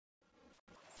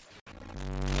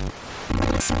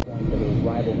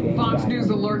Fox News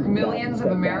alert millions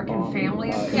of American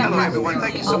families. Hello, everyone.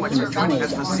 Thank you so much for joining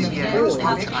us for CBN News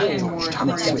Watch. I'm George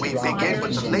Thomas. We begin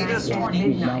with the latest.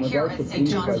 Here at St.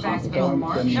 John's Hospital,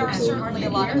 there are certainly a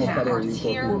lot of experts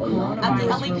here at the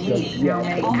LAPD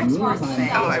and all across the South.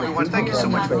 Hello, everyone. Thank you so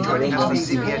much for joining us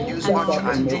for CBN News Watch.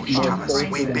 I'm George Thomas.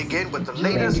 We begin with the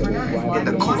latest in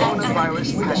the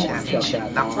coronavirus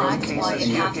pandemic. Number of cases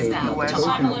here in the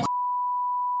U.S.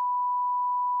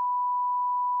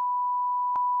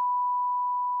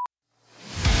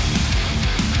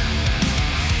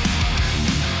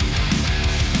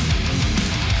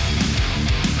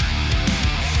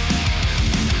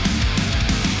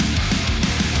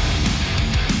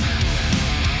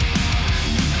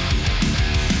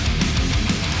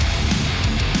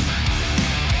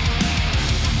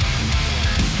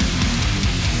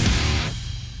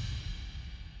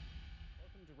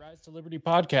 Rise to Liberty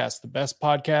podcast, the best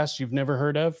podcast you've never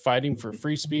heard of, fighting for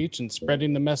free speech and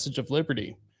spreading the message of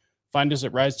liberty. Find us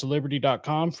at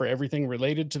risetoliberty.com for everything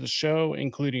related to the show,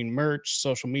 including merch,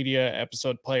 social media,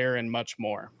 episode player, and much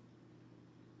more.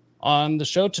 On the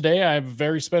show today, I have a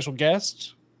very special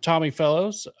guest, Tommy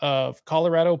Fellows of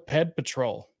Colorado Ped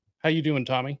Patrol. How you doing,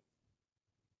 Tommy?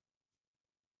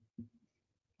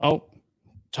 Oh,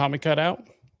 Tommy cut out?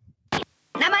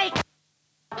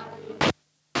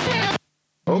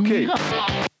 Okay.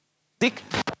 Dick.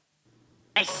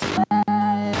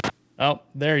 Oh,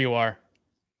 there you are.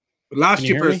 Lost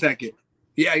you for me? a second.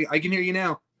 Yeah, I can hear you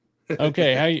now.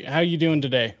 Okay, how you doing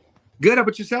today? Good. How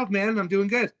about yourself, man? I'm doing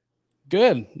good.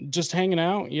 Good. Just hanging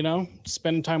out,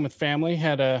 spending time with family.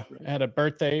 Had a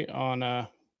birthday on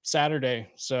Saturday,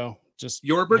 so just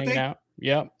Your birthday? hanging out.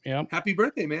 Yep. Happy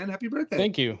birthday, man. Happy birthday.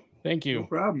 Thank you. No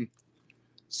problem.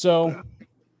 So,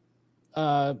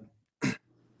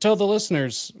 tell the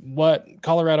listeners what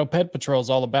Colorado Ped Patrol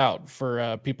is all about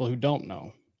for people who don't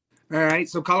know. All right.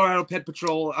 So Colorado Ped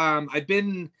Patrol, I've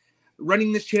been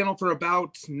running this channel for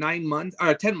about 10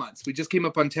 months. We just came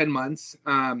up on 10 months.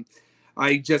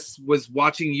 I just was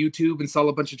watching YouTube and saw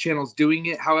a bunch of channels doing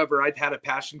it. However, I've had a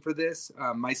passion for this.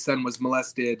 My son was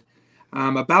molested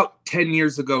about 10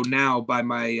 years ago now by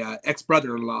my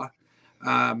ex-brother-in-law.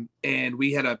 And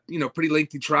we had a pretty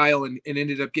lengthy trial and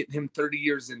ended up getting him 30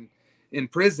 years in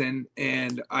prison.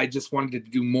 And I just wanted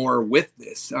to do more with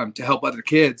this to help other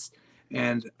kids.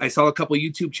 And I saw a couple of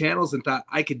YouTube channels and thought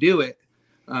I could do it.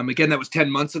 Again, that was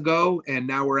 10 months ago. And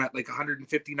now we're at like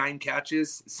 159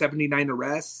 catches, 79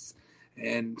 arrests,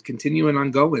 and continuing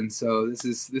on going. So this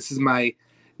is my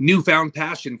newfound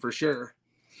passion for sure.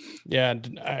 Yeah,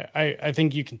 I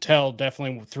think you can tell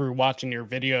definitely through watching your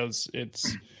videos.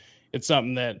 It's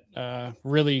something that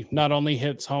really not only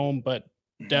hits home, but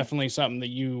definitely something that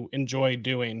you enjoy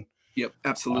doing. Yep,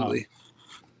 absolutely.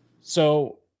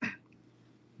 So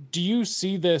do you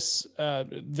see this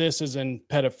as in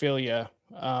pedophilia,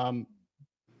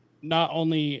 not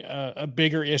only a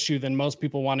bigger issue than most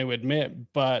people want to admit,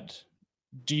 but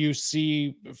do you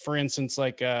see, for instance,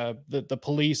 like the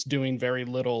police doing very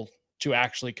little to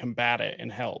actually combat it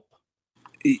and help?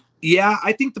 Yeah,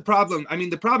 I think the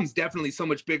problem's definitely so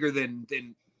much bigger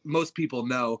than most people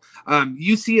know.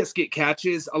 You see us get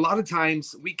catches. A lot of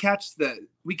times we catch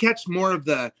more of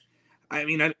the, I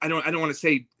don't want to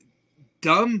say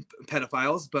dumb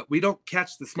pedophiles, but we don't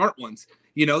catch the smart ones.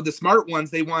 The smart ones,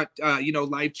 they want,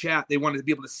 live chat. They want to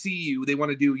be able to see you. They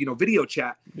want to do, video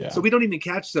chat. Yeah. So we don't even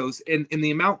catch those. And the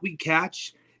amount we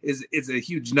catch is a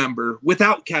huge number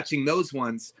without catching those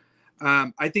ones.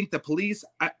 I think the police,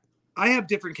 I have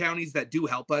different counties that do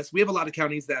help us. We have a lot of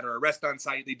counties that are arrest on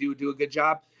site. They do a good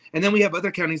job. And then we have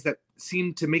other counties that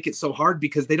seem to make it so hard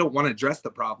because they don't want to address the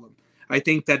problem. I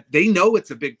think that they know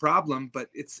it's a big problem, but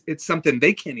it's something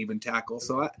they can't even tackle.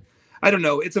 So I don't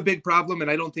know. It's a big problem. And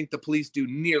I don't think the police do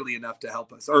nearly enough to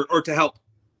help us or to help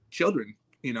children,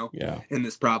 in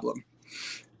this problem.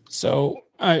 So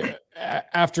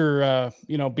after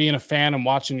being a fan and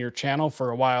watching your channel for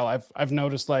a while, I've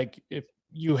noticed, like, if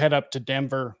you head up to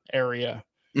Denver area,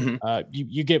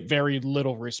 you get very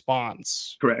little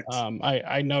response. Correct.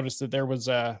 I noticed that there was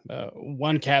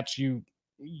one catch you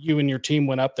and your team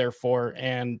went up there for,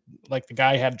 and like the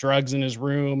guy had drugs in his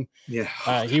room.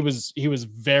 Yeah. He was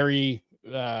very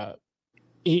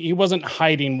he wasn't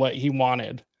hiding what he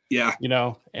wanted. Yeah.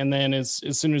 And then as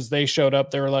soon as they showed up,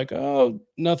 they were like, "Oh,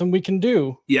 nothing we can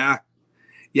do." Yeah.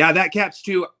 That catch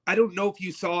too. I don't know if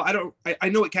you saw, I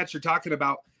know what catch you're talking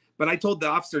about, but I told the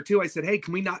officer too, I said, "Hey,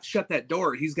 can we not shut that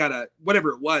door? He's got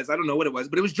whatever it was. I don't know what it was,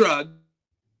 but it was drug."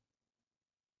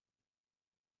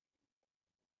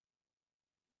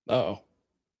 Uh-oh.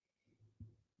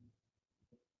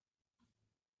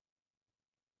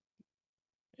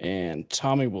 And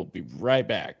Tommy will be right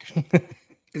back.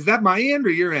 Is that my end or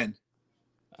your end?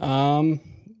 I'm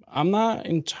not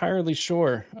entirely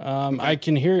sure. Okay. I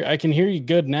can hear you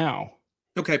good now.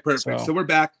 Okay, perfect. So we're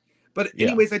back. But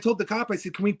anyways, I told the cop, I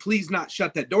said, can we please not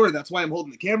shut that door? That's why I'm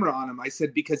holding the camera on him. I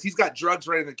said, because he's got drugs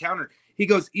right on the counter. He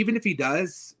goes, even if he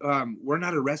does, we're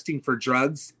not arresting for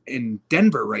drugs in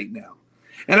Denver right now.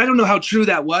 And I don't know how true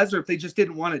that was or if they just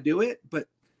didn't want to do it. But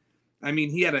I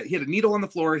mean, he had a needle on the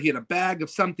floor. He had a bag of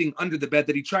something under the bed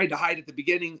that he tried to hide at the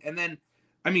beginning. And then,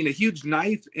 I mean, a huge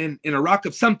knife and a rock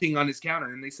of something on his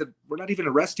counter. And they said, we're not even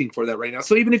arresting for that right now.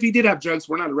 So even if he did have drugs,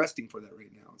 we're not arresting for that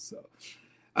right now. So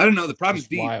I don't know. The problem is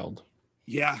wild.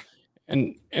 Yeah.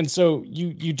 And so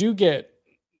you do get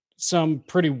some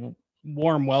pretty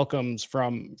warm welcomes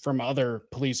from other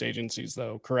police agencies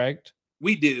though, correct?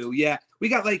 We do. Yeah. We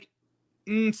got like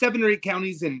 7 or 8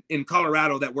 counties in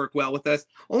Colorado that work well with us.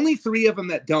 Only 3 of them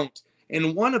that don't.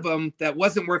 And one of them that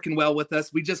wasn't working well with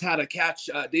us, we just had a catch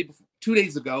 2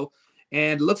 days ago,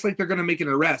 and it looks like they're going to make an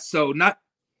arrest. So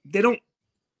they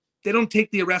don't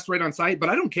take the arrest right on site, but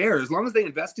I don't care. As long as they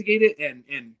investigate it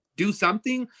and do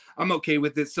something, I'm okay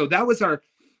with it. So that was our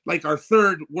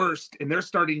 3rd worst, and they're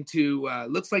starting to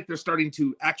looks like they're starting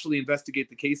to actually investigate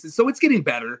the cases. So it's getting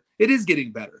better. It is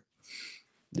getting better.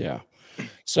 Yeah.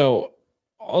 So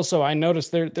also I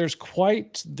noticed there's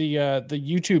quite the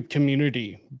YouTube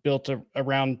community built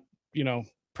around,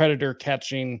 predator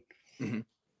catching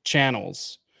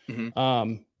channels.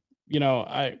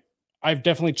 I've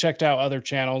definitely checked out other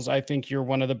channels. I think you're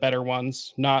one of the better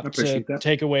ones, not to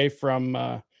take away from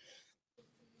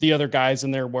the other guys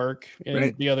and their work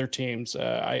and the other teams.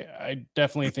 I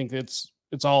definitely think it's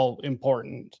all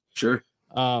important. Sure.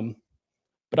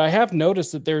 But I have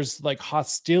noticed that there's like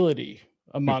hostility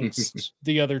amongst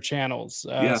the other channels.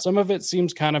 Some of it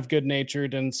seems kind of good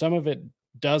natured and some of it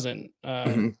doesn't.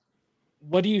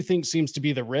 What do you think seems to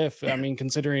be the riff? I mean,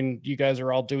 considering you guys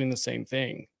are all doing the same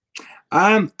thing.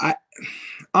 I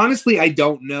honestly, I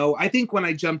don't know. I think when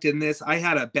I jumped in this, I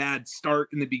had a bad start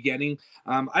in the beginning.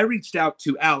 I reached out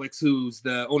to Alex, who's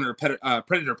the owner of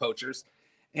Predator Poachers,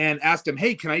 and asked him,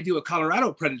 hey, can I do a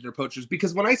Colorado Predator Poachers?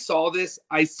 Because when I saw this,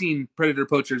 I seen Predator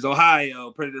Poachers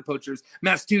Ohio, Predator Poachers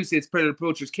Massachusetts, Predator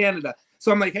Poachers Canada.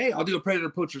 So I'm like, hey, I'll do a Predator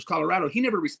Poachers Colorado. He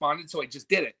never responded, so I just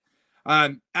did it.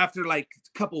 After like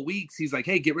a couple weeks, he's like,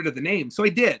 hey, get rid of the name. So I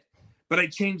did. But I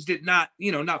changed it not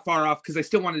far off because I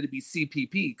still wanted to be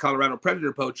CPP, Colorado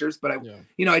Predator Poachers. But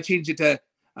I changed it to,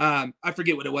 I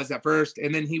forget what it was at first.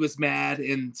 And then he was mad.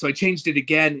 And so I changed it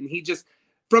again. And he just,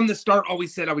 from the start,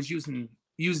 always said I was using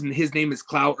his name as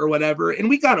clout or whatever. And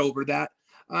we got over that.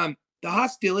 The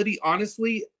hostility,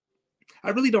 honestly, I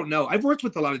really don't know. I've worked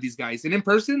with a lot of these guys. And in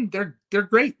person, they're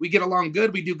great. We get along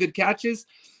good. We do good catches.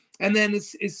 And then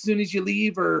as soon as you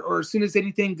leave or as soon as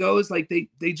anything goes, like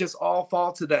they just all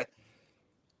fall to the,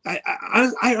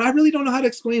 I really don't know how to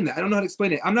explain that. I don't know how to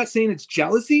explain it. I'm not saying it's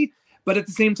jealousy, but at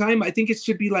the same time, I think it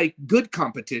should be like good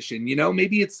competition.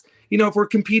 Maybe it's, if we're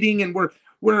competing and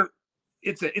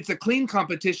it's a clean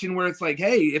competition where it's like,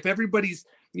 hey, if everybody's,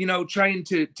 trying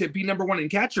to be number one in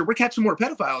catcher, we're catching more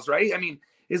pedophiles, right? I mean,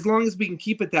 as long as we can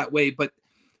keep it that way, but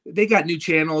they got new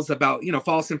channels about,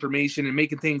 false information and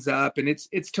making things up. And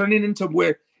it's turning into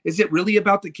where, is it really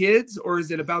about the kids or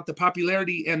is it about the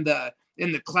popularity and the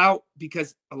clout?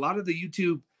 Because a lot of the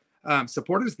YouTube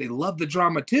supporters, they love the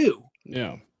drama too.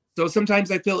 Yeah. So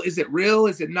sometimes I feel, is it real?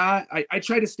 Is it not? I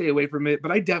try to stay away from it,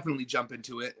 but I definitely jump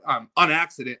into it on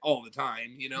accident all the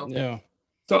time, Yeah.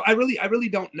 So I really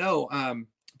don't know.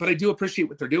 But I do appreciate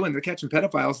what they're doing. They're catching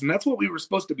pedophiles, and that's what we were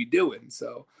supposed to be doing.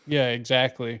 So yeah,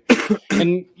 exactly.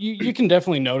 And you can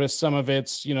definitely notice some of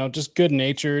it's, just good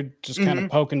natured, just kind of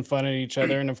poking fun at each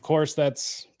other. And of course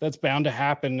that's bound to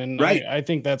happen. And I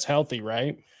think that's healthy.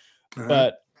 Right.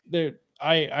 But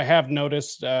I have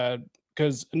noticed,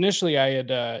 because initially I had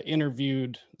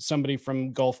interviewed somebody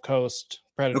from Gulf Coast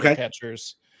Predator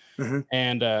Catchers.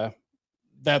 And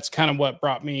that's kind of what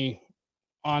brought me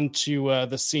onto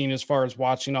the scene as far as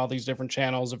watching all these different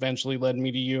channels, eventually led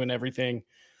me to you and everything.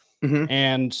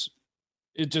 And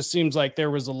it just seems like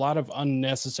there was a lot of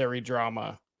unnecessary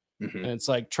drama. And it's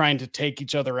like trying to take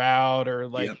each other out or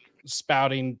like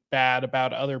spouting bad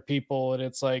about other people. And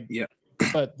it's like,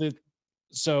 but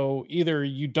so either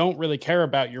you don't really care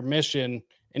about your mission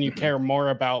and you care more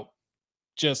about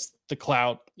just the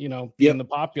clout, being the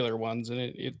popular ones. And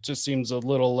it just seems a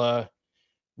little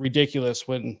ridiculous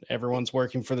when everyone's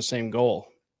working for the same goal.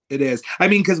 It is. I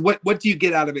mean, because what do you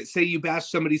get out of it? Say you bash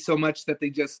somebody so much that they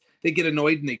get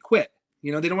annoyed and they quit. They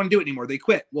don't want to do it anymore. They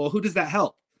quit. Well, who does that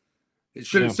help? It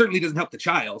certainly doesn't help the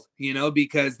child,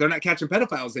 because they're not catching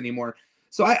pedophiles anymore.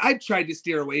 So I tried to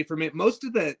steer away from it. Most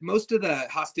of the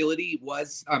hostility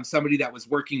was somebody that was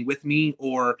working with me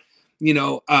or,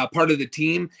 part of the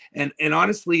team. And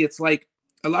honestly, it's like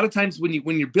a lot of times when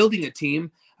you're building a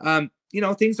team,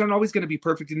 things aren't always going to be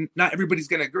perfect and not everybody's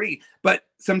going to agree, but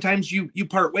sometimes you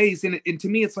part ways. And to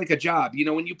me, it's like a job.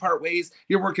 When you part ways,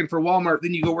 you're working for Walmart,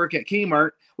 then you go work at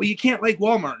Kmart. Well, you can't like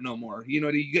Walmart no more. You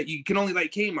can only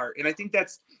like Kmart. And I think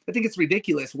it's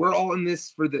ridiculous. We're all in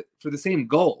this for the same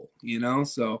goal,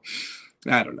 so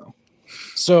I don't know.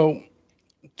 So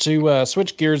to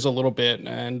switch gears a little bit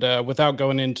and without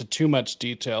going into too much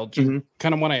detail, do you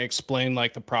kind of want to explain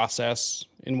like the process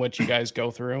in which you guys go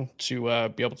through to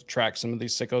be able to track some of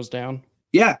these sickos down?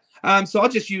 Yeah. So I'll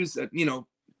just use,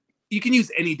 you can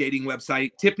use any dating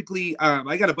website. Typically,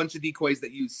 I got a bunch of decoys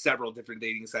that use several different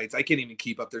dating sites. I can't even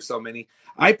keep up. There's so many.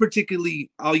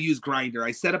 I'll use Grindr.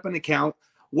 I set up an account.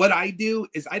 What I do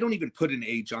is I don't even put an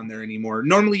age on there anymore.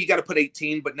 Normally you got to put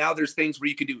 18, but now there's things where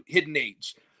you can do hidden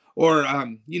age or,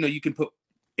 you can put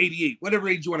 88, whatever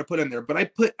age you want to put in there. But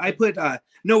I put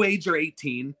no age or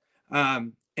 18.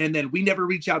 And then we never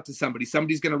reach out to somebody.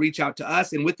 Somebody's going to reach out to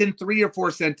us. And within 3 or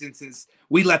 4 sentences,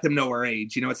 we let them know our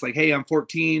age. It's like, hey, I'm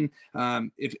 14.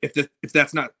 If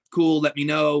that's not cool, let me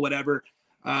know, whatever.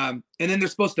 And then they're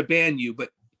supposed to ban you. But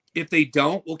if they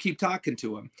don't, we'll keep talking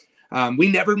to them. We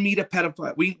never meet a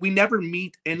pedophile. We never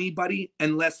meet anybody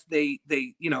unless they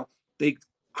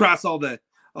cross all the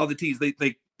T's.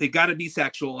 They got to be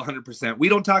sexual 100%. We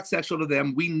don't talk sexual to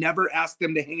them. We never ask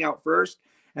them to hang out first.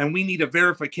 And we need a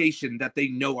verification that they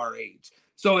know our age.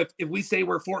 So if we say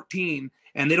we're 14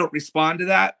 and they don't respond to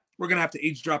that, we're going to have to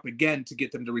age drop again to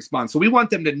get them to respond. So we want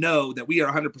them to know that we are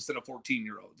 100% a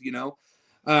 14-year-old,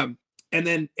 and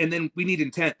then we need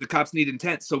intent. The cops need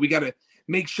intent. So we got to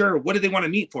make sure, what do they want to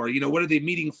meet for? What are they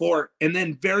meeting for? And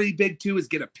then very big too is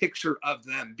get a picture of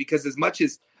them, because as much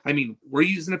as, we're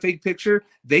using a fake picture,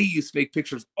 they use fake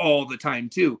pictures all the time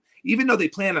too. Even though they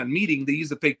plan on meeting, they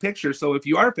use a fake picture. So if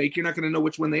you are fake, you're not going to know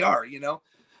which one they are,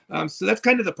 So that's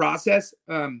kind of the process.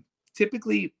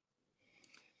 Typically,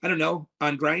 I don't know,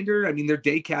 on Grindr, they're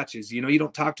day catches. You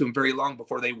don't talk to them very long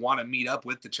before they want to meet up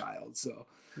with the child. So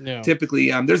yeah.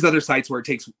 Typically, there's other sites where it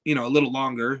takes, a little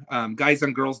longer. Guys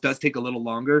on Girls does take a little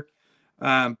longer.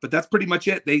 But that's pretty much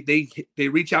it. They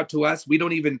reach out to us. We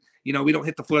don't even, we don't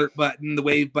hit the flirt button, the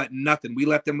wave button, nothing. We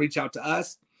let them reach out to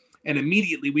us, and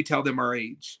immediately we tell them our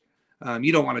age.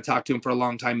 You don't want to talk to them for a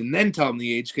long time and then tell them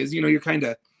the age, because you're kind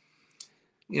of,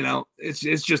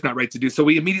 it's just not right to do. So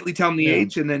we immediately tell them the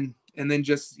age, and then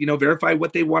just verify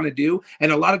what they want to do.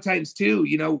 And a lot of times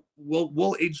too,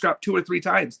 we'll age drop 2 or 3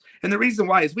 times. And the reason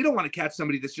why is we don't want to catch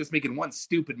somebody that's just making one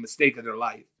stupid mistake of their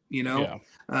life.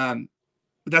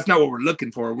 But that's not what we're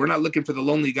looking for. We're not looking for the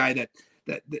lonely guy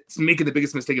that's making the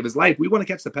biggest mistake of his life. We want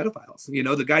to catch the pedophiles,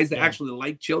 the guys that actually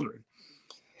like children.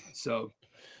 So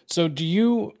do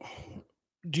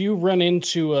you run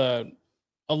into a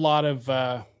lot of,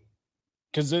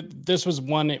 because this was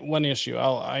one issue.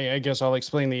 I guess I'll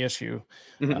explain the issue,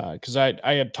 because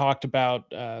I had talked about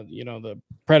the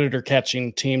predator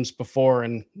catching teams before,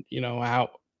 and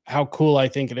how cool I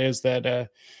think it is that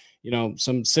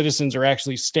some citizens are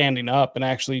actually standing up and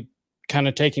actually kind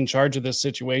of taking charge of this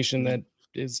situation that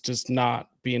is just not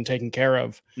being taken care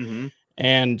of.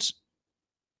 And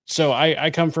so I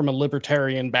come from a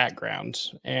libertarian background,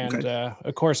 and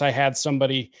of course I had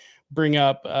somebody bring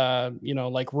up,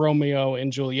 like Romeo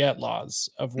and Juliet laws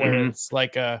of where it's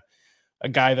like a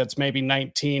guy that's maybe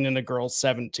 19 and a girl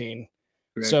 17.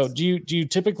 Correct. So do you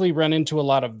typically run into a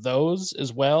lot of those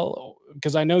as well?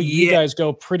 Because I know you guys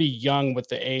go pretty young with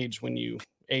the age when you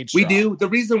age. We do. The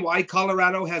reason why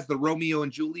Colorado has the Romeo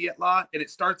and Juliet law, and it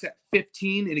starts at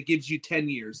 15 and it gives you 10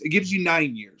 years. It gives you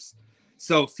 9 years.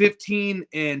 So 15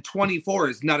 and 24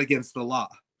 is not against the law.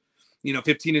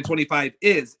 15 and 25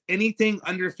 is. Anything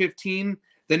under 15,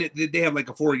 then they have like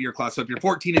a 4-year clause. So if you're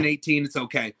 14 and 18, it's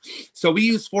okay. So we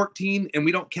use 14, and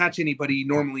we don't catch anybody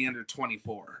normally under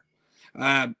 24.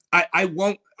 I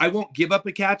won't give up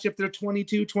a catch if they're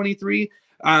 22, 23.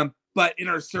 But in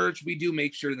our search, we do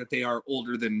make sure that they are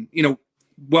older than,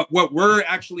 what we're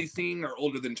actually seeing are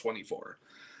older than 24.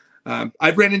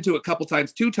 I've ran into a couple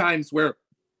times, 2 times where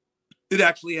it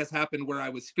actually has happened where I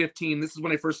was 15. This is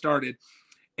when I first started.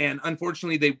 And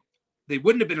unfortunately, they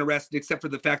wouldn't have been arrested except for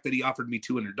the fact that he offered me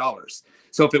 $200.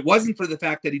 So if it wasn't for the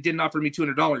fact that he didn't offer me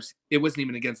 $200, it wasn't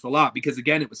even against the law, because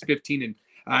again, it was 15 and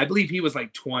I believe he was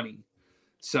like 20.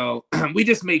 So we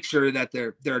just make sure that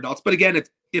they're adults. But again,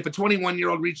 if a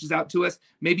 21-year-old reaches out to us,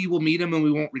 maybe we'll meet him and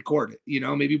we won't record it.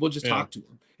 Maybe we'll just talk to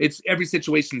him. It's every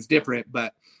situation's different,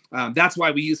 but that's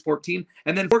why we use 14.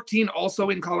 And then 14 also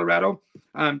in Colorado.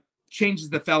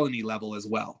 changes the felony level as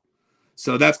well.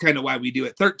 So that's kind of why we do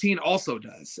it. 13 also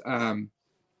does.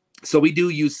 So we do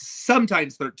use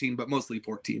sometimes 13, but mostly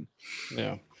 14.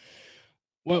 Yeah.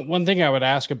 One thing I would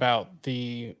ask about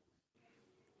the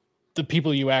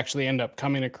people you actually end up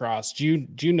coming across, do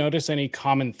you notice any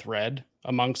common thread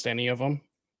amongst any of them?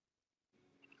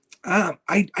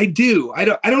 I do. I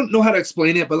don't know how to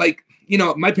explain it, but like, you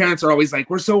know, my parents are always like,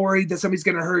 we're so worried that somebody's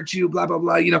going to hurt you, blah, blah,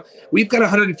 blah. You know, we've got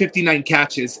 159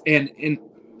 catches. And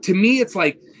to me, it's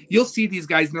like, you'll see these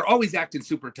guys and they're always acting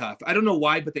super tough. I don't know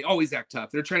why, but they always act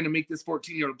tough. They're trying to make this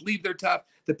 14-year-old believe they're tough.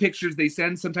 The pictures they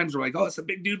send sometimes are like, oh, it's a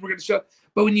big dude we're going to show.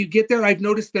 But when you get there, I've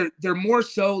noticed they're more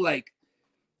so like,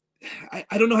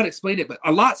 I don't know how to explain it, but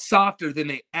a lot softer than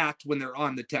they act when they're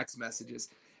on the text messages.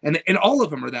 And all of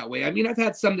them are that way. I mean, I've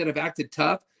had some that have acted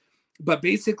tough, but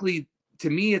basically to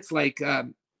me, it's like,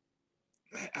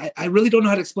 I really don't know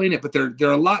how to explain it, but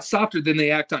they're a lot softer than they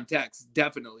act on text.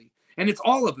 Definitely. And it's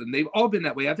all of them. They've all been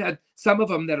that way. I've had some of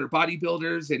them that are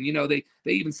bodybuilders and, you know, they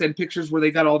even send pictures where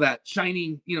they got all that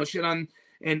shiny, you know, shit on.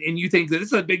 And you think that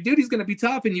this is a big dude, he's going to be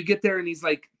tough. And you get there and he's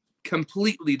like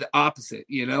completely the opposite,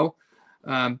 you know?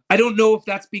 I don't know if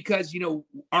that's because, you know,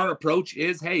 our approach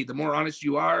is, hey, the more honest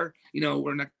you are, you know,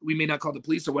 we may not call the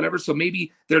police or whatever. So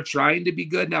maybe they're trying to be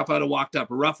good. Now, if I'd have walked up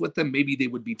rough with them, maybe they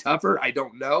would be tougher. I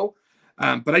don't know.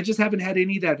 But I just haven't had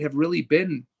any that have really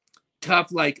been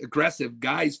tough, like aggressive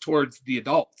guys towards the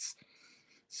adults.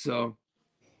 So.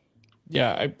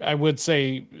 Yeah, I would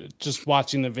say just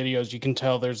watching the videos, you can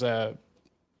tell there's I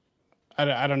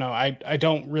don't know. I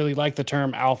don't really like the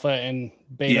term alpha and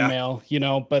beta male, you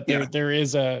know, but there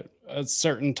is a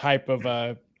certain type of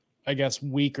I guess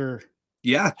weaker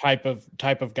type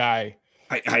of guy.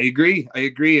 I agree.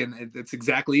 And that's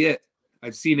exactly it.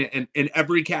 I've seen it in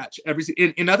every catch,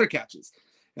 in other catches.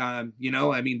 You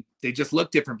know, I mean, they just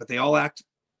look different, but they all act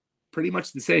pretty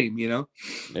much the same, you know?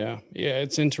 Yeah,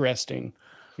 it's interesting.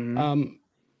 Mm-hmm.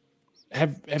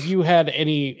 Have you had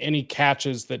any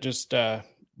catches that just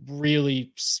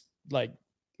really like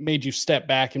made you step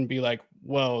back and be like,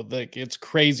 whoa, like it's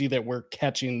crazy that we're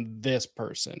catching this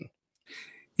person?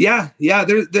 Yeah.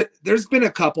 There's been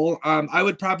a couple. I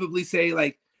would probably say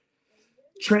like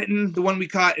Trenton, the one we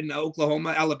caught in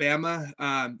Oklahoma, Alabama.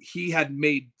 He had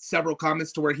made several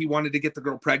comments to where he wanted to get the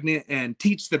girl pregnant and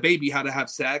teach the baby how to have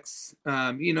sex.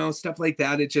 You know, stuff like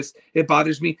that. It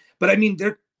bothers me. But I mean,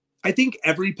 I think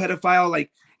every pedophile,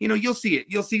 like, you know, you'll see it.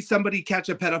 You'll see somebody catch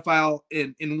a pedophile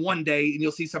in one day, and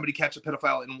you'll see somebody catch a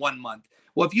pedophile in 1 month.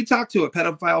 Well, if you talk to a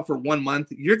pedophile for 1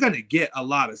 month, you're going to get a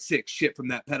lot of sick shit from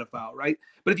that pedophile, right?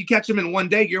 But if you catch them in 1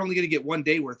 day, you're only going to get 1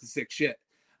 day worth of sick shit.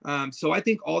 So I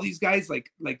think all these guys,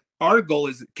 like our goal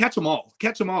is catch them all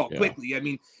quickly. I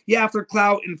mean, yeah, for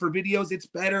clout and for videos, it's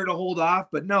better to hold off,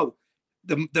 but no,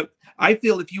 I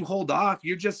feel if you hold off,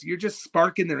 you're just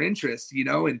sparking their interest, you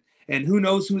know, and who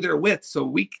knows who they're with. So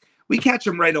we catch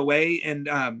them right away. And,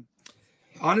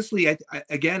 honestly,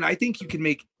 I think you can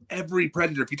make every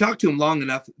predator, if you talk to them long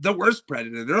enough, the worst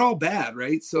predator. They're all bad,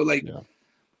 right? So like,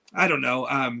 I don't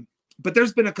know. But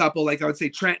there's been a couple, like I would say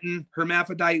Trenton,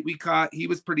 hermaphrodite we caught. He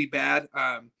was pretty bad.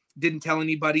 Didn't tell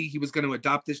anybody he was going to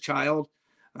adopt this child.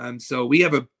 So we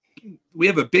have a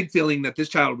big feeling that this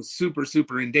child was super,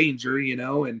 super in danger, you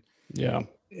know, and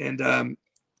I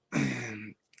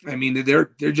mean,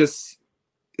 they're just,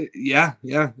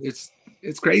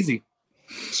 it's crazy.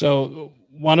 So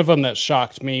one of them that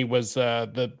shocked me was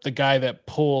the guy that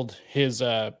pulled his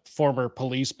former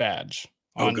police badge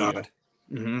on you.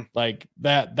 Mm-hmm. Like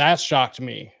that shocked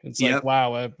me. It's like,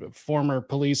 wow, a former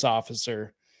police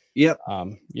officer. Yep.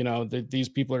 You know, these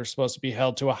people are supposed to be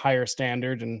held to a higher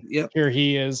standard, and here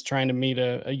he is trying to meet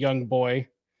a young boy,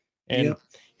 and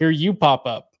here you pop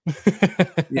up.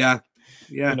 Yeah.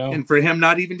 You know? And for him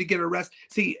not even to get arrested.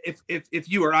 See, if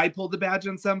you or I pulled the badge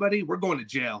on somebody, we're going to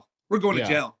jail. We're going to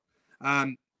jail.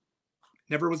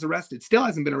 Never was arrested. Still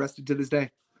hasn't been arrested to this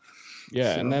day.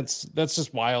 Yeah, so. And that's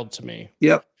just wild to me.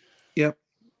 Yep.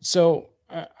 So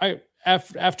I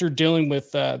after dealing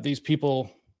with these people,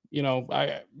 you know,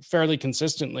 I fairly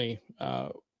consistently,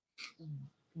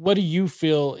 what do you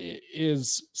feel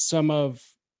is some of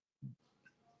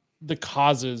the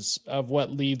causes of what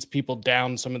leads people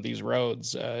down some of these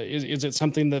roads? Is it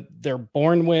something that they're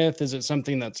born with? Is it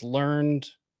something that's learned?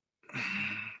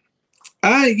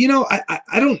 You know,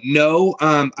 I don't know.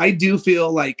 I do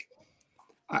feel like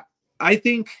I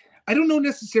think I don't know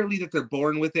necessarily that they're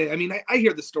born with it. I mean, I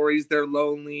hear the stories, they're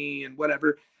lonely and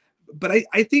whatever, but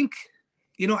I think,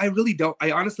 you know,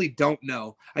 I honestly don't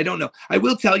know. I don't know. I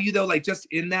will tell you though, like just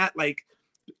in that, like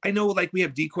I know like we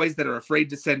have decoys that are afraid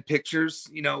to send pictures,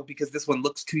 you know, because this one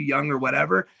looks too young or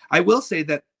whatever. I will say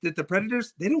that the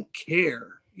predators, they don't care.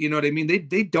 You know what I mean?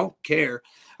 They don't care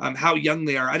how young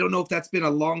they are. I don't know if that's been a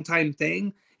long time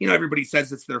thing. You know, everybody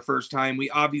says it's their first time. We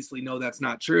obviously know that's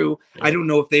not true. Yeah. I don't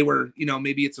know if they were, you know,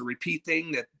 maybe it's a repeat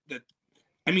thing that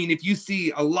I mean, if you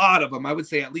see a lot of them, I would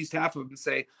say at least half of them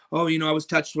say, oh, you know, I was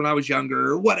touched when I was younger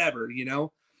or whatever, you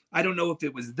know. I don't know if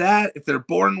it was that, if they're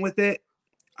born with it.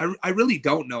 I really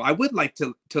don't know. I would like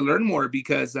to learn more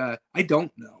because I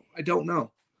don't know. I don't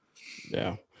know.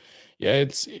 Yeah. Yeah,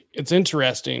 it's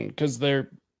interesting because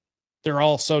they're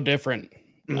all so different.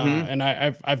 And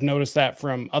I've noticed that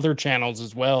from other channels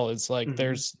as well. It's like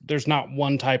there's not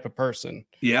one type of person.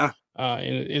 Yeah.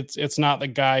 And it's not the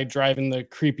guy driving the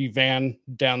creepy van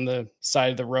down the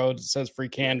side of the road that says free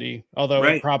candy, although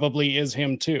it probably is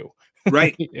him too.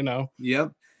 Right. You know?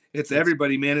 Yep. It's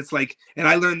everybody, man. It's like, and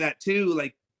I learned that too.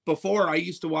 Like before, I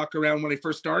used to walk around when I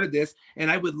first started this,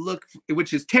 and I would look,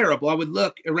 which is terrible. I would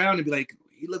look around and be like,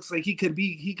 he looks like he could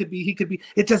be.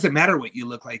 It doesn't matter what you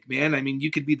look like, man. I mean,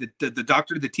 you could be the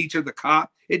doctor, the teacher, the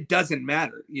cop. It doesn't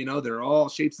matter. You know, they're all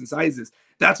shapes and sizes.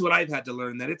 That's what I've had to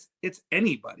learn, that it's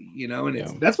anybody, you know,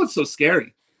 and that's what's so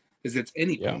scary, is it's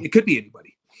anybody. Yeah. It could be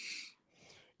anybody.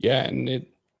 Yeah. And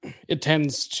it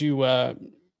tends to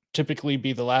typically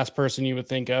be the last person you would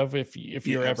think of if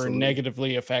you're ever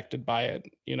negatively affected by it.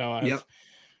 You know, I've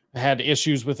had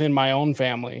issues within my own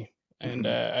family,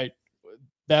 and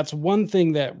that's one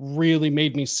thing that really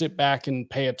made me sit back and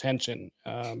pay attention.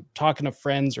 Talking to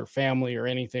friends or family or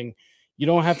anything, you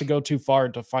don't have to go too far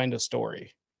to find a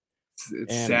story.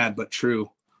 It's sad, but true.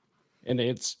 And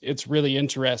it's really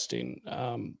interesting.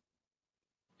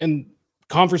 And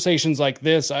conversations like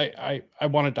this, I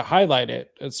wanted to highlight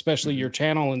it, especially your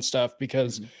channel and stuff,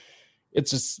 because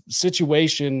it's a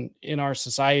situation in our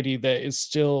society that is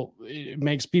still, it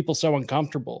makes people so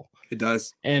uncomfortable. It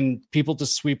does. And people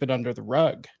just sweep it under the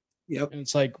rug. Yep. And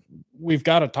it's like, we've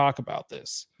got to talk about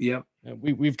this. Yep.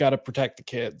 We've got to protect the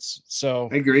kids. So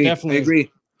I agree.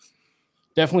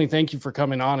 Definitely thank you for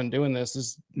coming on and doing this.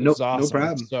 This is awesome. No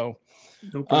problem. So,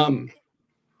 no problem.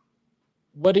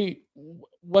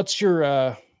 What's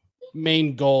your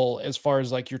main goal as far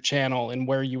as like your channel and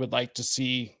where you would like to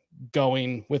see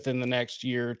going within the next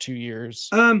year or 2 years?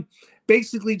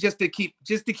 Basically just to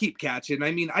keep catching.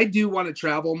 I mean, I do want to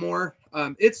travel more.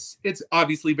 It's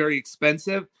obviously very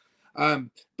expensive.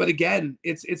 But again,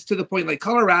 it's to the point like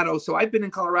Colorado. So I've been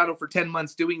in Colorado for 10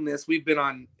 months doing this. We've been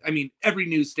on, I mean, every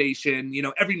news station, you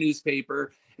know, every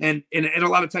newspaper, and a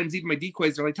lot of times even my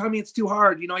decoys are like, Tommy, it's too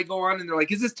hard. You know, I go on and they're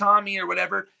like, is this Tommy or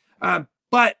whatever?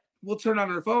 But we'll turn on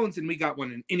our phones and we got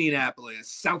one in Indianapolis,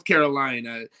 South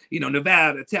Carolina, you know,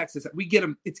 Nevada, Texas. We get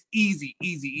them. It's easy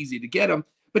to get them,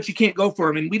 but you can't go for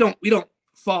them. And we don't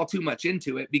fall too much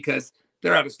into it because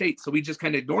they're out of state. So we just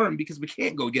kind of ignore them because we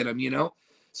can't go get them, you know?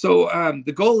 So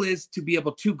the goal is to be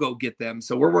able to go get them.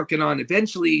 So we're working on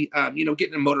eventually, you know,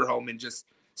 getting a motorhome and just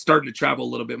starting to travel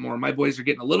a little bit more. My boys are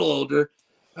getting a little older.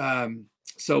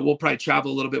 So we'll probably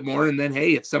travel a little bit more. And then,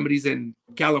 hey, if somebody's in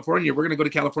California, we're going to go to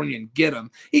California and get them.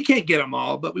 You can't get them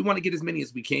all, but we want to get as many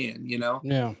as we can, you know?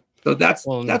 Yeah. So that's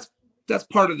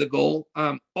part of the goal.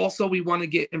 Also, we want to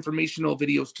get informational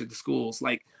videos to the schools.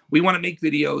 Like we want to make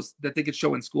videos that they could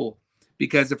show in school,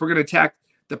 because if we're going to attack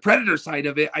the predator side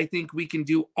of it, I think we can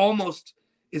do almost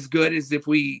as good as if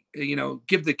we, you know,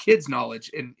 give the kids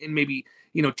knowledge and maybe,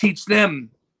 you know, teach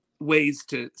them ways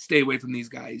to stay away from these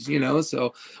guys, you know?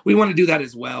 So we want to do that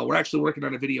as well. We're actually working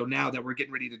on a video now that we're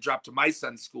getting ready to drop to my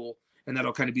son's school, and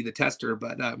that'll kind of be the tester,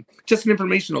 but just an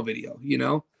informational video, you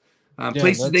know,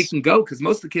 places they can go. Cause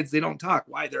most of the kids, they don't talk.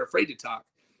 Why? They're afraid to talk.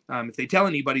 If they tell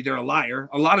anybody, they're a liar.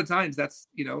 A lot of times that's,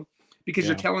 you know, because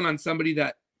you're telling on somebody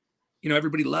that, you know,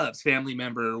 everybody loves, family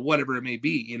member or whatever it may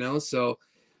be, you know? So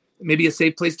maybe a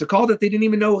safe place to call that they didn't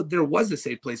even know there was a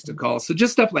safe place to call. So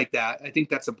just stuff like that. I think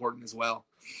that's important as well.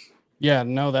 Yeah,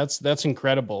 no, that's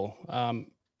incredible.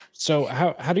 So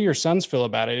how do your sons feel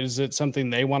about it? Is it something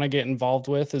they want to get involved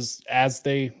with as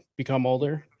they become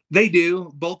older? They do.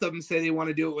 Both of them say they want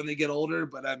to do it when they get older,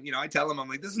 but you know, I tell them, I'm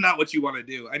like, this is not what you want to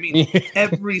do. I mean,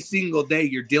 every single day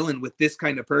you're dealing with this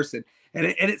kind of person, and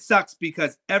it sucks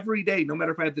because every day, no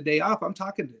matter if I have the day off, I'm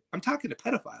talking to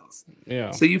pedophiles.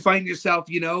 Yeah. So you find yourself,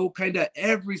 you know, kind of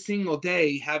every single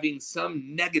day having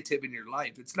some negative in your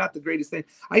life. It's not the greatest thing.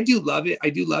 I do love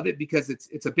it because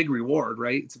it's a big reward,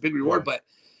 right? It's a big reward, but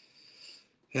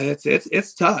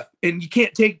it's tough, and you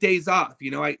can't take days off.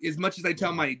 You know, as much as I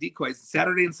tell my decoys,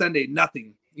 Saturday and Sunday,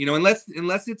 nothing. You know, unless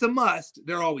it's a must,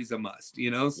 they're always a must.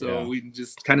 You know, so we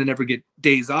just kind of never get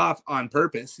days off on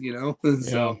purpose. You know,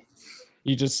 so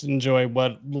You just enjoy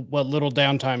what little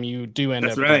downtime you do end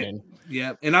That's up right. getting.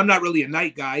 Yeah, and I'm not really a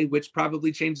night guy, which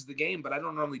probably changes the game, but I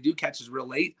don't normally do catches real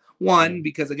late. One,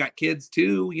 because I got kids.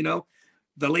 Two,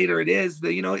 the later it is,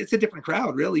 it's a different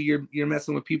crowd. Really, you're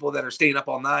messing with people that are staying up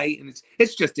all night, and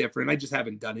it's just different. I just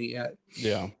haven't done it yet.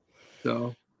 Yeah.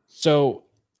 So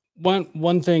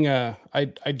one thing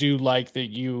I do like that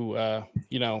you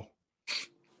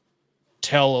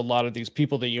tell a lot of these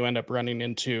people that you end up running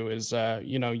into is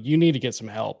you need to get some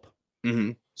help.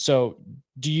 Mm-hmm. So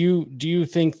do you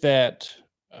think that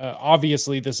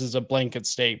obviously this is a blanket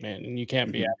statement and you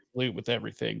can't be absolute with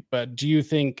everything, but do you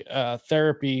think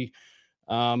therapy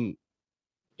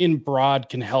in broad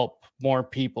can help more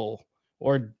people,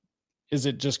 or is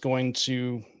it just going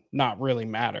to not really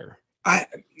matter? I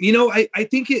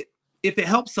think if it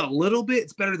helps a little bit,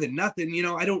 it's better than nothing.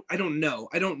 I don't know.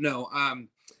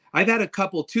 I've had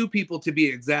two people to be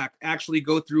exact, actually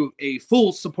go through a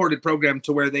full supported program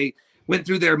to where they went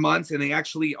through their months and they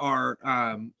actually are,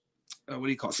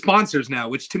 sponsors now,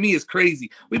 which to me is crazy.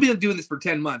 We've been doing this for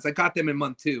 10 months. I got them in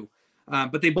month 2.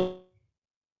 But they both.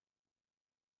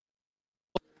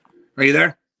 Are you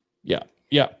there? Yeah.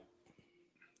 Damn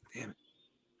it.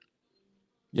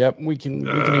 Yep. We can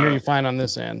hear you fine on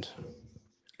this end.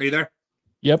 Are you there?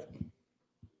 Yep.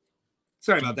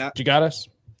 Sorry about that. You got us?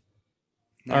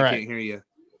 No, all I right. can't hear you.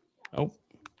 Oh,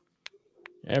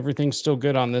 everything's still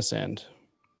good on this end.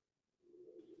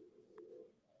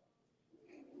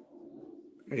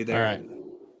 Are you there? All right.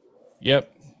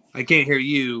 Yep. I can't hear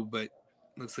you, but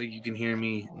looks like you can hear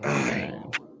me. Okay.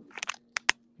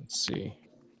 Let's see.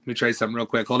 Let me try something real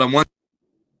quick. Hold on one.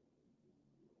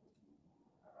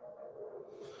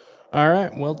 All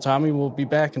right. Well, Tommy will be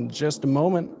back in just a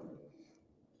moment.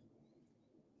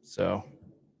 So,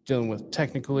 dealing with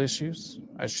technical issues.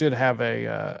 I should have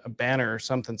a banner or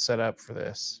something set up for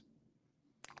this.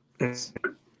 All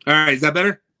right. Is that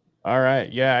better? All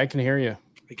right. Yeah, I can hear you.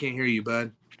 I can't hear you,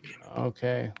 bud.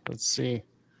 Okay. Let's see.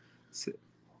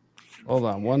 Hold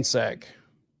on one sec.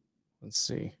 Let's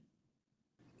see.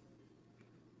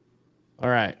 All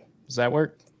right. Does that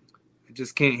work? I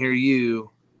just can't hear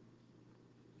you.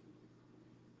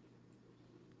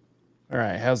 All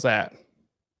right. How's that?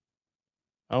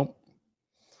 Oh.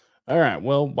 All right.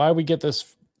 Well, while we get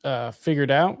this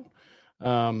figured out,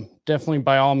 definitely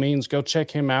by all means, go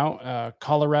check him out.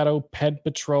 Colorado Ped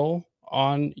Patrol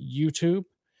on YouTube.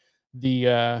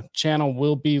 The channel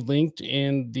will be linked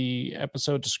in the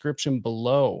episode description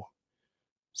below.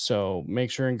 So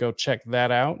make sure and go check that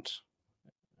out.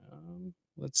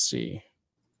 Let's see.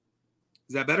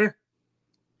 Is that better?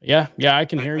 Yeah, I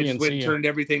can hear I you just and went see and you. turned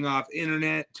everything off.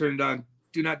 Internet, turned on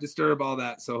Do Not Disturb, all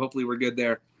that. So hopefully we're good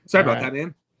there. Sorry about that,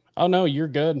 man. Oh, no, you're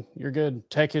good. You're good.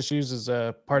 Tech issues is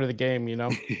a part of the game,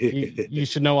 you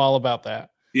should know all about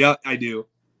that. Yeah, I do.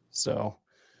 So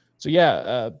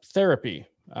yeah, therapy.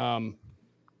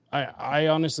 I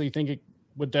honestly think it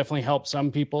would definitely help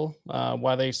some people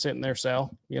while they sit in their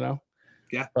cell, Yeah.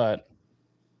 But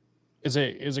is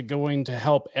it going to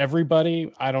help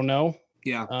everybody? I don't know.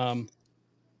 Yeah.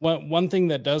 One thing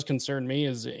that does concern me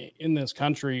is in this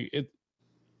country,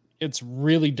 it's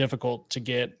really difficult to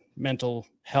get mental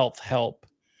health help.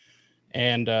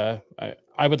 And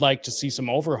I would like to see some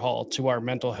overhaul to our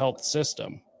mental health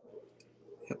system.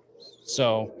 Yep.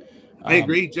 So I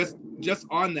agree. Just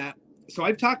on that. So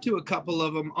I've talked to a couple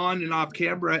of them on and off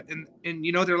camera, and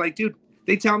they're like, dude,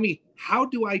 they tell me, how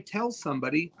do I tell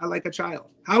somebody I like a child?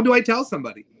 How do I tell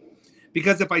somebody?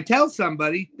 Because if I tell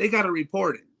somebody, they got to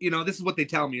report it. This is what they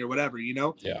tell me or whatever,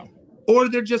 Yeah. Or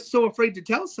they're just so afraid to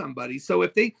tell somebody. So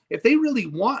if they really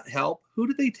want help, who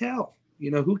do they tell?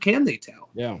 Who can they tell?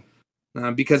 Yeah.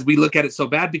 Because we look at it so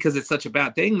bad because it's such a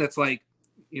bad thing. That's like,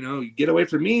 get away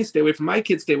from me, stay away from my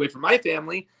kids, stay away from my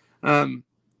family.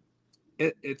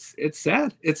 It's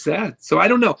sad. It's sad. So I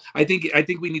don't know. I think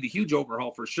we need a huge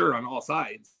overhaul for sure on all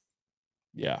sides.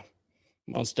 Yeah,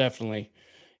 most definitely.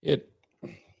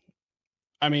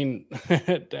 How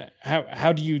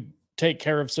do you take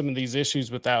care of some of these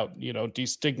issues without,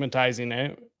 destigmatizing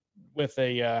it with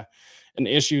an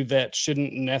issue that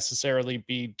shouldn't necessarily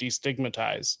be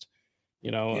destigmatized? I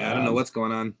don't know what's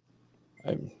going on.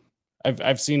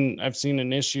 I've seen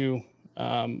an issue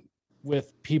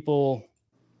with people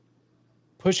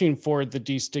pushing for the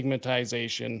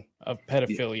destigmatization of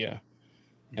pedophilia,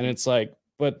 and it's like,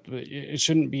 but it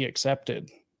shouldn't be accepted,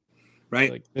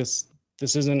 right? Like this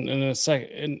isn't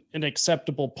an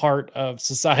acceptable part of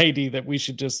society that we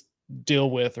should just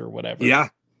deal with or whatever. Yeah.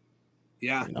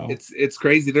 It's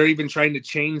crazy. They're even trying to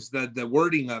change the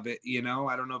wording of it.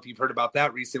 I don't know if you've heard about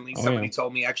that recently. Somebody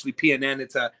told me, actually, PNN,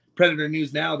 it's a Predator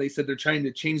News Now, they said they're trying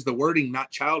to change the wording, not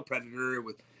child predator,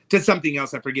 to something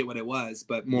else. I forget what it was,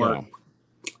 but more.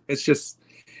 Yeah.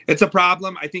 It's a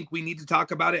problem. I think we need to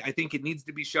talk about it. I think it needs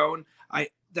to be shown.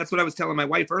 That's what I was telling my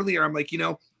wife earlier. I'm like,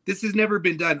 this has never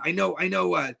been done. I know.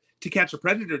 To Catch a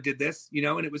Predator did this,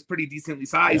 and it was pretty decently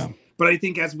sized. Yeah. But I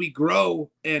think as we grow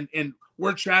and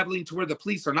we're traveling to where the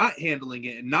police are not handling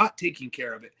it and not taking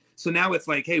care of it. So now it's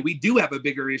like, hey, we do have a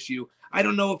bigger issue. I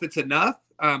don't know if it's enough,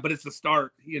 but it's a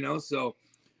start, so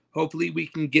hopefully we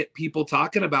can get people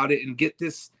talking about it and get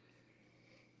this,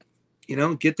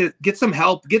 get some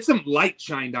help, get some light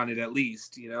shined on it at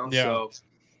least, Yeah. So.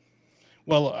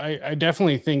 Well, I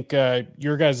definitely think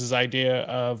your guys' idea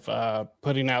of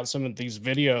putting out some of these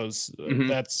videos,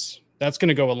 that's going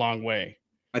to go a long way.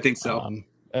 I think so.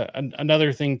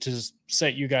 Another thing to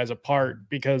set you guys apart,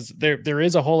 because there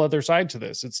is a whole other side to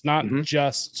this. It's not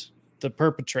just the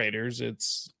perpetrators.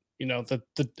 It's, the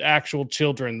actual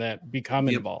children that become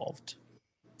involved.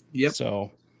 Yep.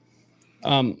 So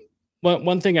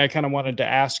one thing I kind of wanted to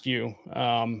ask you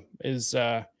is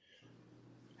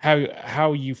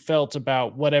how you felt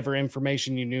about whatever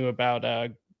information you knew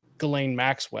about Ghislaine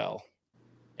Maxwell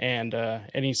and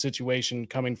any situation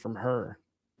coming from her.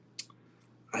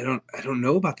 I don't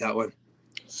know about that one.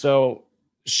 So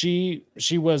she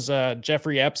was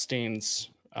Jeffrey Epstein's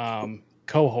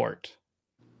cohort.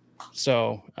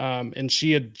 So and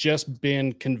she had just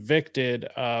been convicted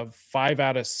of 5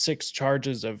 out of 6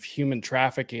 charges of human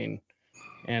trafficking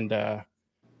and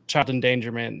child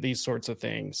endangerment, these sorts of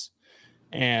things.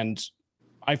 And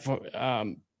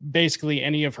basically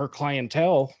any of her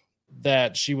clientele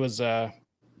that she was,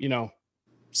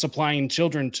 supplying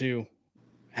children to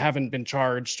haven't been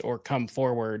charged or come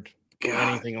forward or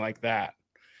anything like that.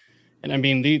 And I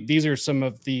mean, these are some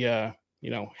of the,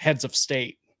 heads of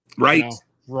state, right?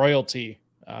 Royalty,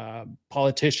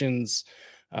 politicians,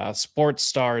 sports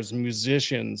stars,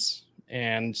 musicians,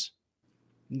 and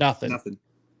nothing.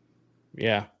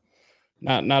 Yeah.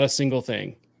 Not a single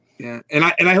thing. Yeah. And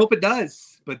I hope it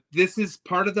does, but this is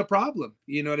part of the problem.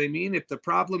 You know what I mean? If the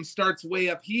problem starts way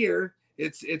up here,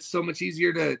 it's so much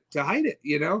easier to hide it,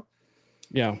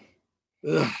 Yeah.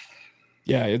 Ugh.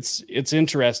 Yeah. It's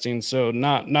interesting. So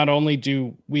not only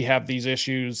do we have these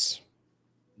issues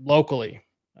locally,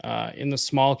 in the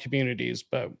small communities,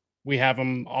 but we have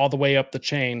them all the way up the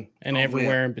chain and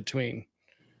everywhere in between.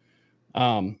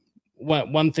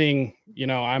 One thing,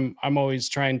 I'm always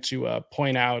trying to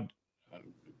point out, of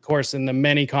course, in the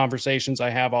many conversations I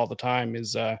have all the time,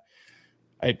 is I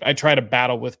try to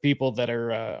battle with people that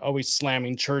are always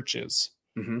slamming churches,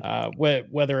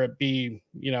 whether it be,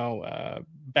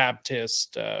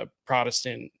 Baptist,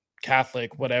 Protestant,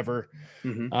 Catholic, whatever.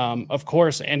 Of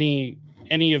course,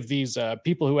 any of these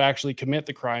people who actually commit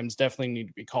the crimes definitely need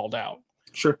to be called out.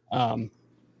 Sure.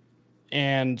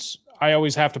 And I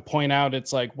always have to point out,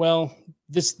 it's like, well,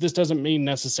 this doesn't mean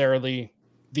necessarily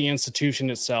the institution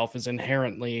itself is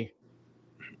inherently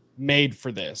made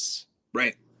for this.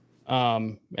 Right.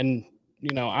 And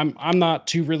I'm not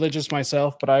too religious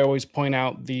myself, but I always point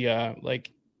out the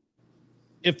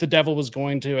if the devil was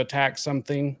going to attack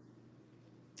something,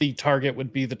 the target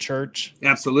would be the church.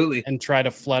 Absolutely. And try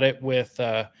to flood it with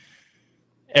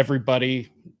everybody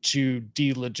to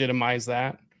delegitimize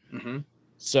that.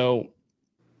 So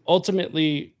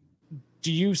ultimately,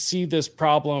 do you see this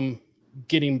problem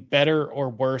getting better or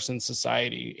worse in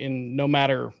society, in no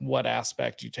matter what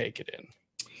aspect you take it in?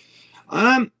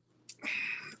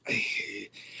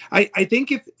 I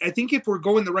think if we're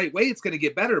going the right way, it's going to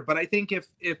get better. But I think if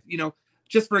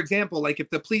just for example, like if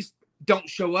the police don't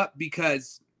show up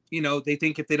because they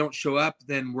think if they don't show up,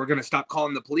 then we're going to stop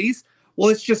calling the police. Well,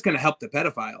 it's just going to help the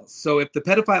pedophiles. So if the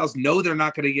pedophiles know they're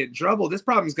not going to get in trouble, this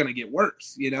problem is going to get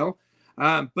worse.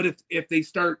 But if they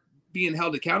start being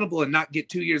held accountable and not get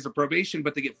 2 years of probation,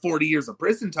 but they get 40 years of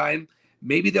prison time,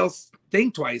 maybe they'll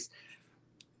think twice.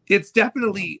 It's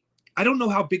definitely, I don't know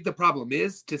how big the problem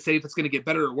is to say if it's going to get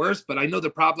better or worse, but I know the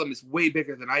problem is way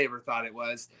bigger than I ever thought it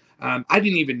was. I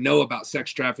didn't even know about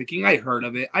sex trafficking. I heard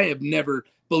of it. I have never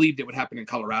believed it would happen in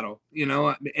Colorado,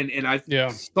 and I've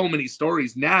so many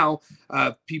stories now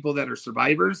of people that are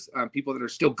survivors, people that are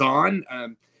still gone.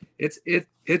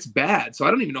 It's bad. So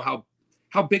I don't even know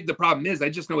how big the problem is. I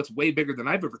just know it's way bigger than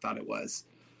I've ever thought it was.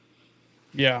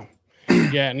 Yeah.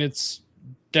 Yeah. And it's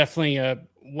definitely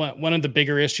one of the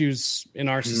bigger issues in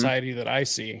our society that I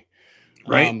see.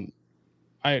 Right.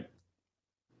 I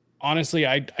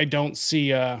honestly don't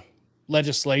see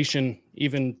legislation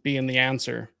even being the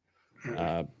answer.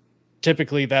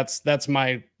 Typically that's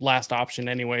my last option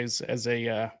anyways, as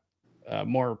a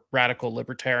more radical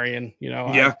libertarian.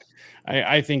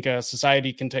 I think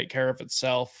society can take care of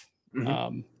itself.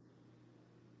 Um,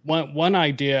 one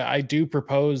idea I do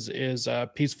propose is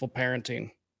peaceful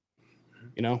parenting.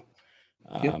 You know,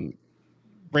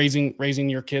 raising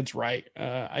your kids right.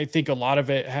 I think a lot of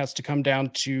it has to come down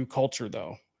to culture,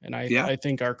 though, and I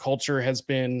think our culture has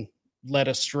been led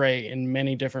astray in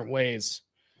many different ways.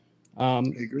 I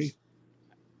agree.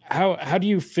 How do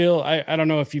you feel? I don't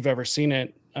know if you've ever seen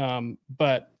it,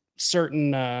 but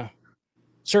certain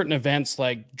events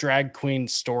like Drag Queen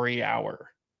Story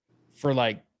Hour for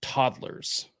like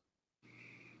toddlers.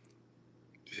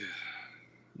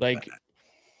 Like,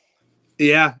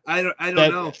 yeah, I don't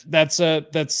know. That's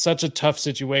such a tough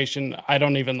situation. I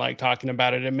don't even like talking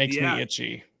about it. It makes me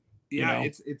itchy. Yeah,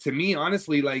 it's to me,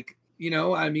 honestly, like,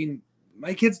 I mean,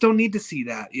 my kids don't need to see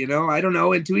that, I don't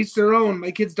know. And to each their own,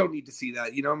 my kids don't need to see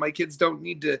that, my kids don't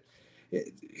need to.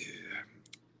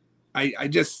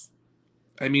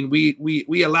 I mean,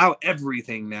 we allow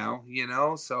everything now,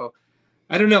 so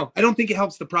I don't know. I don't think it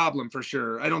helps the problem, for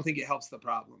sure. I don't think it helps the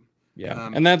problem. Yeah.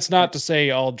 And that's not to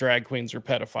say all drag queens are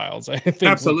pedophiles. I think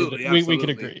absolutely we could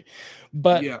agree.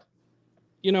 But,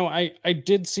 I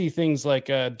did see things like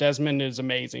Desmond is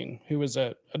Amazing, who was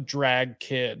a drag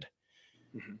kid.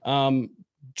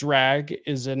 Drag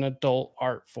is an adult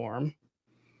art form.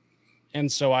 And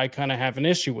so I kind of have an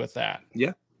issue with that.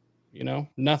 Yeah.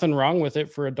 Nothing wrong with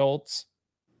it for adults.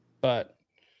 But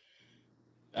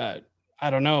I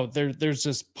don't know. There's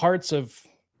just parts of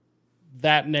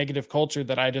that negative culture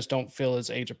that I just don't feel is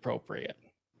age appropriate.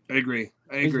 I agree.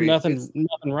 There's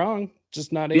nothing wrong,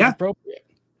 just not age appropriate.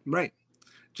 Right.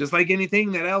 Just like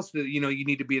anything that else that you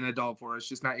need to be an adult for. It's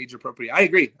just not age appropriate. I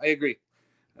agree.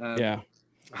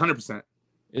 100%.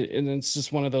 And it's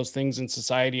just one of those things in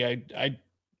society. I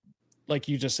like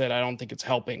you just said, I don't think it's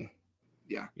helping.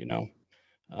 Yeah.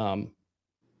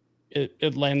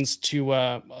 It lends to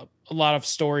a lot of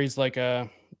stories like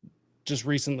just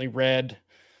recently read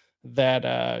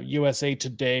that USA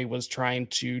Today was trying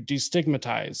to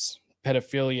destigmatize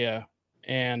pedophilia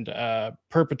and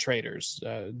perpetrators.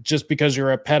 Just because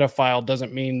you're a pedophile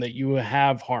doesn't mean that you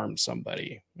have harmed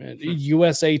somebody.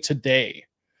 USA Today,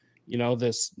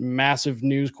 this massive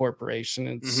news corporation,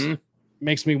 it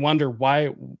makes me wonder why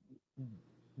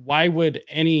would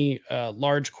any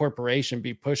large corporation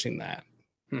be pushing that?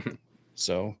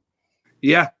 So,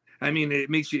 yeah. I mean, it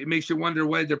makes you wonder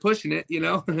why they're pushing it,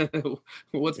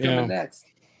 what's coming next.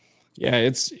 Yeah,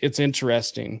 it's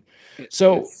interesting.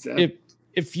 So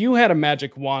if you had a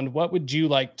magic wand, what would you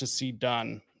like to see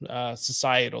done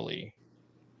societally?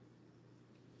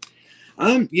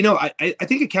 I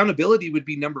think accountability would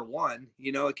be number one,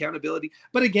 accountability.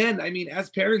 But again, I mean, as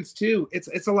parents too,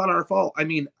 it's a lot of our fault. I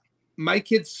mean, my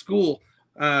kid's school,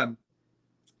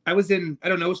 I was in, I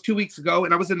don't know, it was 2 weeks ago,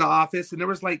 and I was in the office, and there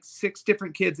was like 6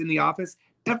 different kids in the office.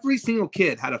 Every single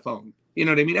kid had a phone. You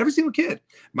know what I mean? Every single kid.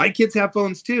 My kids have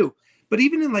phones too. But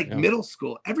even in middle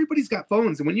school, everybody's got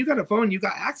phones. And when you got a phone, you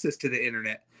got access to the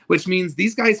internet, which means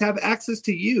these guys have access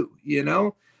to you,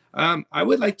 I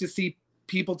would like to see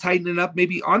people tightening up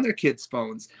maybe on their kids'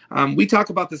 phones. We talk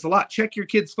about this a lot. Check your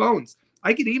kids' phones.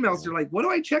 I get emails. They're like, what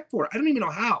do I check for? I don't even know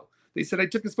how. They said, I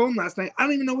took his phone last night. I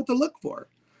don't even know what to look for.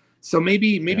 So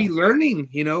maybe learning,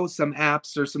 some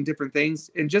apps or some different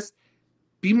things, and just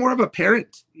be more of a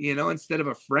parent, instead of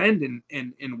a friend,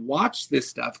 and watch this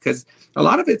stuff. Because a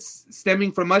lot of it's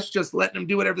stemming from us just letting them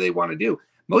do whatever they want to do.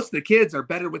 Most of the kids are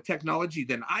better with technology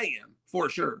than I am, for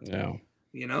sure. Yeah.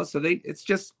 So it's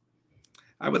just,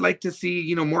 I would like to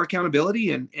see, more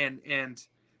accountability and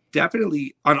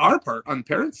definitely on our part, on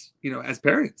parents, as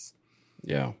parents.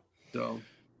 Yeah. So.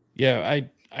 Yeah,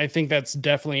 I think that's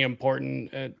definitely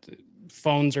important.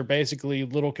 Phones are basically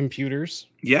little computers.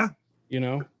 Yeah.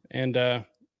 And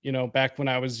back when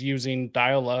I was using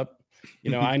dial-up,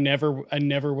 I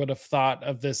never would have thought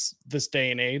of this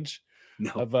day and age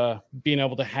of being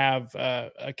able to have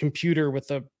a computer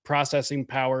with a processing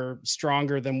power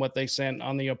stronger than what they sent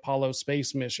on the Apollo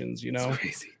space missions. It's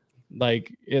crazy.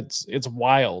 Like it's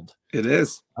wild. It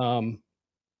is.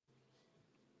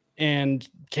 And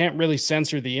can't really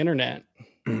censor the internet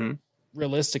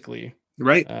realistically,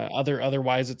 right?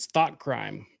 Otherwise it's thought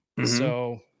crime.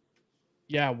 So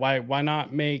yeah, why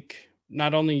not make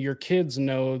not only your kids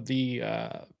know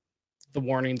the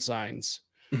warning signs,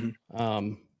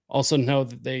 also know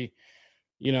that they,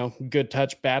 good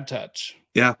touch, bad touch.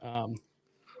 Yeah.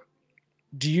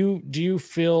 Do you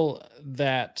feel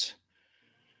that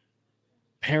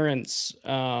parents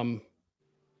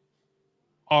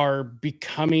are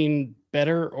becoming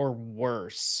better or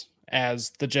worse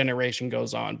as the generation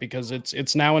goes on? Because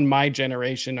it's now in my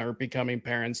generation are becoming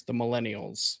parents, the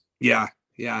millennials. Yeah.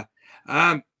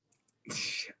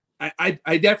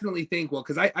 I definitely think, well,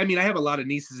 because I mean, I have a lot of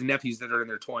nieces and nephews that are in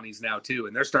their 20s now too,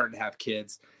 and they're starting to have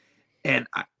kids. And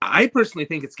I personally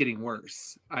think it's getting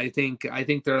worse. I think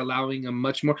they're allowing a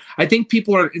much more. I think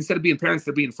people are, instead of being parents,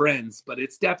 they're being friends. But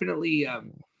it's definitely,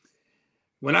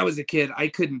 when I was a kid, I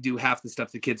couldn't do half the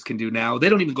stuff the kids can do now. They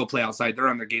don't even go play outside. They're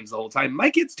on their games the whole time. My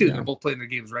kids too. Yeah. They're both playing their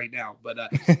games right now. But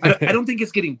I don't think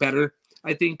it's getting better.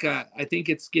 I think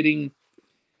it's getting,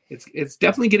 it's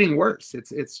definitely getting worse.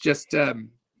 It's just, I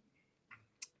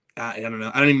don't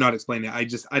know. I don't even know how to explain it.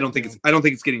 I don't think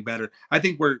it's getting better. I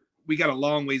think we got a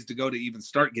long ways to go to even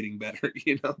start getting better,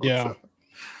 you know? Yeah.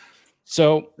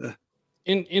 So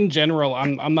in general,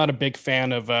 I'm not a big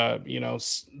fan of,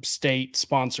 state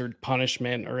sponsored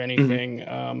punishment or anything.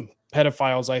 Mm-hmm.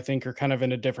 Pedophiles, I think, are kind of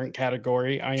in a different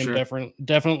category. I am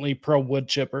definitely pro wood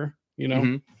chipper,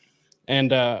 mm-hmm.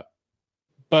 And,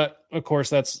 but of course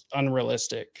that's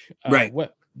unrealistic. Right.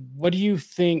 What do you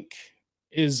think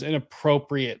is an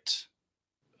appropriate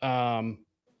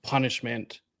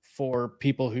punishment for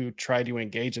people who try to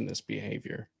engage in this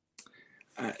behavior?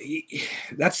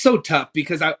 That's so tough,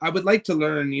 because I would like to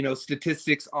learn,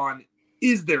 statistics on,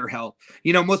 is there help?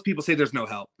 Most people say there's no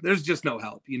help. There's just no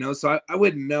help, so I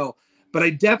wouldn't know. But I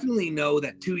definitely know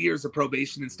that 2 years of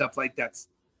probation and stuff like that's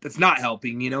not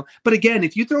helping, But again,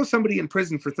 if you throw somebody in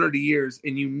prison for 30 years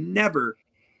and you never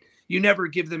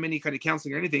give them any kind of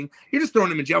counseling or anything, you're just throwing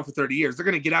them in jail for 30 years. They're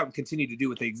going to get out and continue to do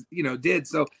what they, did.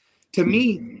 So to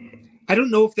me, I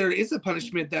don't know if there is a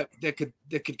punishment that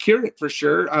could cure it for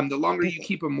sure. The longer you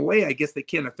keep them away, I guess they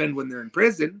can't offend when they're in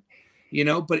prison,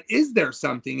 but is there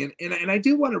something? And I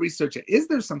do want to research it. Is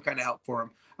there some kind of help for them?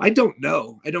 I don't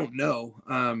know.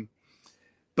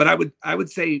 But I would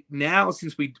say now,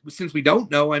 since we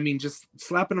don't know, I mean, just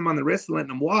slapping them on the wrist and letting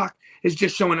them walk is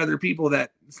just showing other people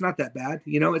that it's not that bad.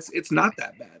 It's not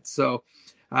that bad. So,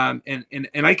 and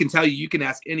I can tell you can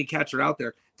ask any catcher out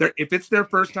there. If it's their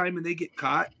first time and they get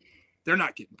caught, they're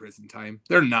not getting prison time.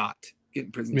 They're not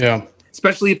getting prison time.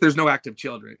 Especially if there's no active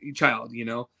child.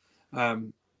 My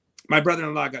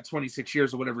brother-in-law got 26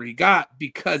 years or whatever he got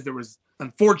because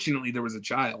unfortunately there was a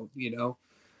child.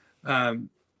 But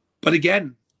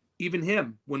again, even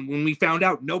him, when we found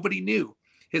out, nobody knew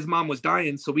his mom was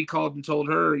dying. So we called and told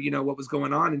her, what was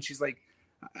going on. And she's like,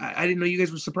 I didn't know you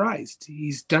guys were surprised.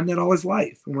 He's done that all his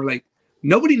life. And we're like,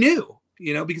 nobody knew,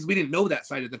 because we didn't know that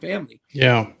side of the family.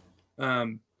 Yeah.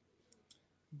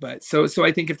 But so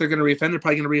I think if they're going to reoffend, they're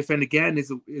probably going to reoffend again.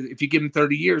 If you give them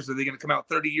 30 years, are they going to come out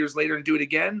 30 years later and do it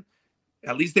again?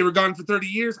 At least they were gone for 30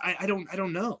 years. I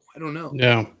don't know.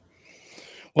 Yeah.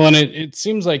 Well, and it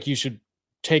seems like you should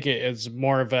take it as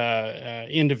more of a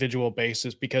individual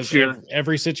basis, because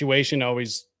every situation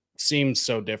always seems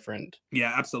so different.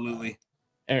 Yeah, absolutely.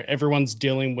 Everyone's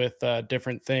dealing with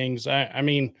different things. I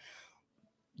mean,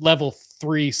 level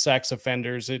 3 sex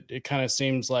offenders, it kind of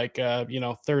seems like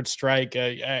third strike.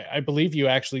 I believe you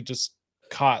actually just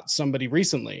caught somebody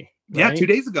recently, right? Yeah, 2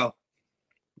 days ago.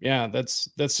 Yeah, that's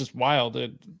just wild.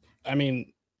 I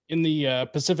mean, in the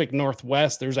Pacific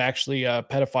Northwest, there's actually a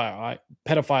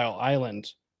pedophile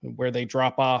island where they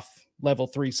drop off level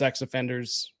 3 sex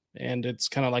offenders, and it's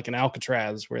kind of like an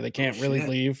Alcatraz where they can't really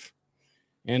leave.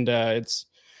 And it's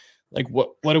like,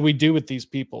 what do we do with these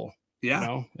people?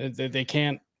 Yeah, they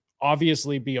can't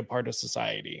obviously be a part of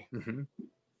society.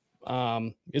 Mm-hmm.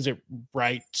 Is it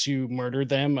right to murder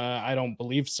them? I don't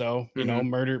believe so.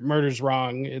 Mm-hmm. Murder's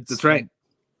wrong. That's right.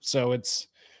 So it's,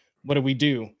 what do we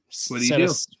do?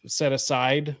 Set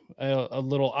aside a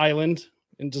little island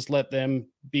and just let them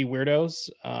be weirdos.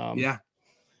 Yeah.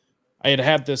 I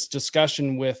had this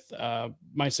discussion with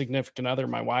my significant other,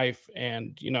 my wife,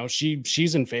 and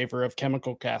she's in favor of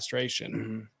chemical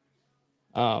castration.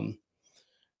 Mm-hmm.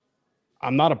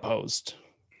 I'm not opposed.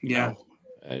 Yeah.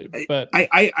 But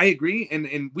I agree,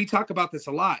 and we talk about this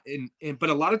a lot, and but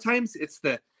a lot of times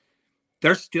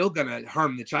they're still gonna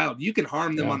harm the child. You can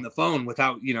harm them on the phone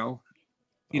without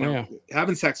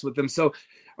having sex with them. So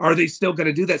are they still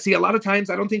gonna do that? See, a lot of times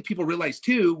I don't think people realize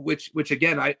too, which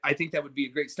again I think that would be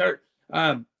a great start.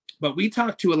 But we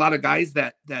talk to a lot of guys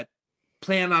that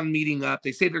plan on meeting up.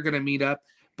 They say they're gonna meet up,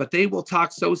 but they will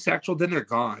talk so sexual, then they're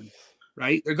gone.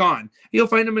 Right? They're gone. You'll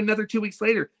find them another 2 weeks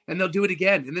later and they'll do it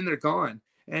again, and then they're gone.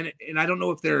 And I don't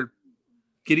know if they're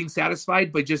getting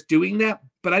satisfied by just doing that,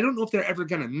 but I don't know if they're ever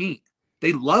going to meet.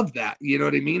 They love that. You know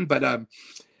what I mean? But, I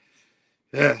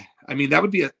mean,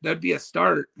 that'd be a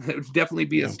start. It would definitely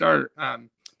be a start.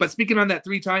 But speaking on that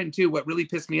 3-time too, what really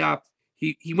pissed me off,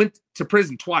 he went to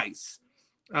prison twice.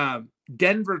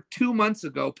 Denver 2 months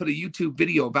ago put a YouTube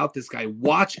video about this guy.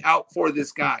 Watch out for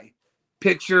this guy.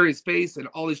 Picture his face and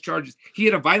all his charges. He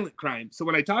had a violent crime. So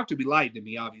when I talked to him, he lied to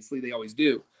me. Obviously, they always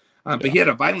do. But he had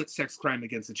a violent sex crime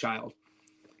against a child.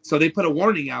 So they put a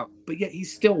warning out, but yet he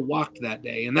still walked that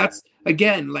day. And that's,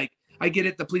 again, like, I get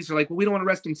it. The police are like, well, we don't want to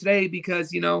arrest him today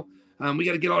because, we got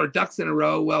to get all our ducks in a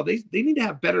row. Well, they need to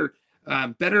have better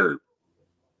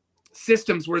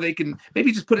systems where they can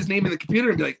maybe just put his name in the computer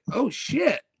and be like, oh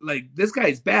shit, like this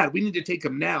guy's bad. We need to take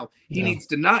him now. He needs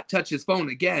to not touch his phone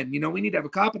again. We need to have a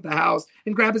cop at the house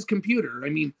and grab his computer. I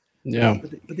mean,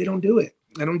 but they don't do it.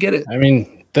 I don't get it. I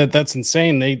mean, that's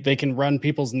insane. They can run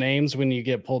people's names when you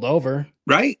get pulled over,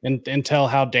 right? And tell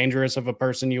how dangerous of a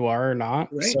person you are or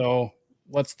not. Right. So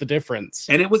what's the difference?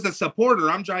 And it was a supporter.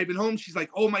 I'm driving home. She's like,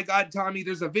 oh my God, Tommy,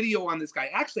 there's a video on this guy.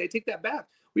 Actually, I take that back.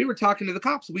 We were talking to the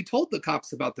cops. We told the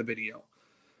cops about the video.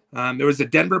 There was a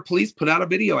Denver police put out a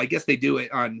video. I guess they do it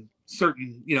on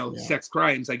certain, sex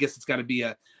crimes. I guess it's got to be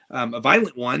a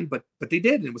violent one, but they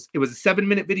did. It was a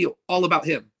 7-minute video all about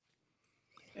him.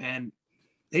 And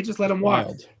they just let him walk.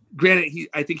 Wild. Granted,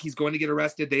 I think he's going to get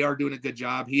arrested. They are doing a good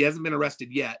job. He hasn't been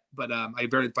arrested yet, but I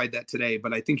verified that today.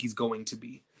 But I think he's going to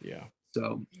be. Yeah.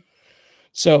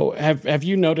 So have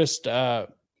you noticed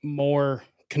more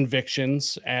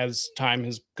convictions as time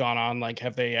has gone on? Like,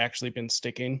 have they actually been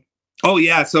sticking? Oh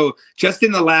yeah. So just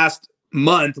in the last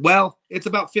month, well, it's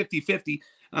about 50-50.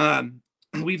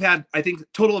 We've had, I think,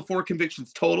 total of 4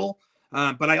 convictions total.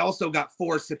 But I also got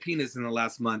 4 subpoenas in the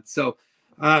last month. So.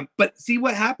 But see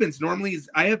what happens normally is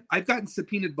I've gotten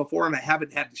subpoenaed before and I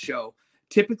haven't had to show.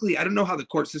 Typically, I don't know how the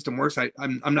court system works.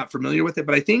 I'm not familiar with it,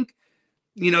 but I think,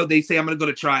 they say I'm going to go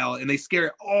to trial and they scare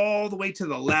it all the way to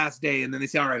the last day. And then they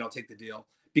say, all right, I'll take the deal,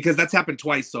 because that's happened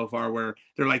twice so far where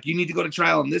they're like, you need to go to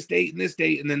trial on this date and this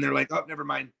date. And then they're like, oh, never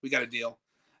mind. We got a deal.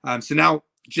 So now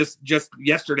just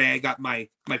yesterday, I got my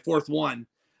 4th one,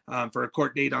 for a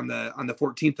court date on the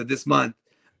 14th of this month.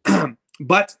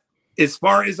 But as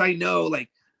far as I know, like,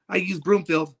 I use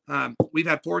Broomfield. We've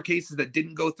had 4 cases that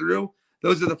didn't go through.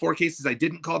 Those are the 4 cases I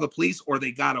didn't call the police or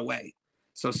they got away.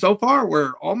 So far,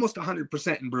 we're almost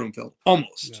 100% in Broomfield.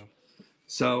 Almost. Yeah.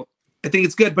 So I think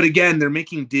it's good. But again, they're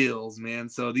making deals, man.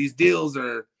 So these deals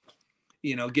are,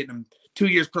 getting them 2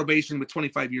 years probation with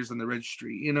 25 years on the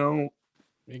registry,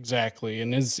 Exactly.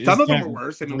 And some of them are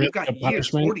worse. I mean, we've got years,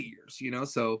 40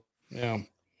 years, so. Yeah.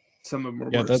 Some of them are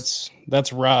worse.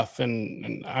 That's rough,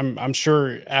 and I'm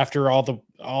sure after all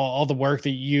the work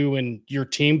that you and your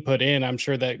team put in, I'm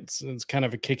sure that's it's kind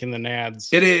of a kick in the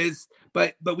nads. It is,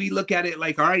 but we look at it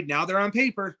like, all right, now they're on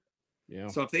paper. Yeah.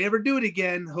 So if they ever do it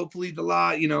again, hopefully the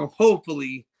law,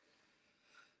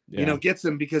 gets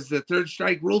them, because the 3rd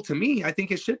strike rule, to me, I think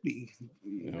it should be,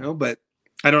 but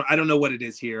I don't know what it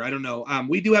is here. I don't know.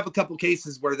 We do have a couple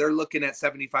cases where they're looking at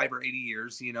 75 or 80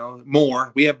 years,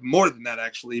 more. We have more than that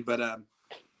actually, but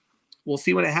we'll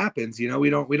see when it happens. We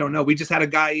don't know. We just had a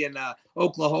guy in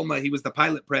Oklahoma. He was the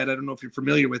pilot pred. I don't know if you're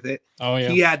familiar with it. Oh yeah.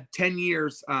 He had 10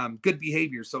 years good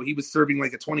behavior. So he was serving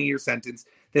like a 20-year sentence.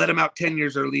 They let him out 10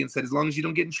 years early and said, as long as you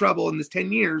don't get in trouble in this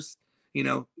 10 years,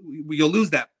 you'll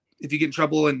lose that. If you get in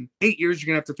trouble in 8 years,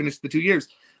 you're going to have to finish the 2 years.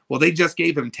 Well, they just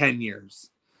gave him 10 years.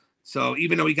 So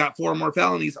even though he got 4 more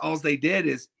felonies, all they did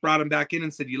is brought him back in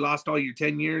and said, you lost all your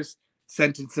 10 years,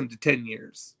 sentenced him to 10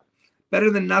 years.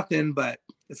 Better than nothing, but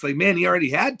it's like, man, he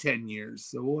already had 10 years.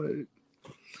 So what?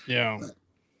 Yeah.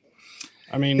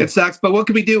 I mean, it sucks, but what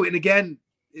can we do? And again,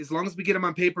 as long as we get them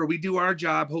on paper, we do our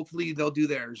job. Hopefully they'll do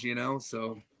theirs,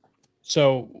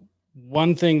 So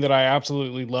one thing that I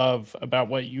absolutely love about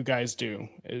what you guys do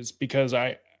is because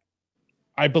I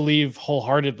believe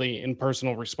wholeheartedly in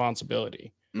personal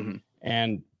responsibility. Mm-hmm.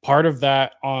 And part of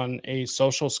that on a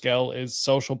social scale is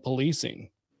social policing.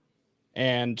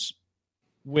 And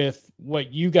with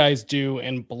what you guys do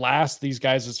and blast these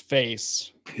guys'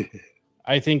 face,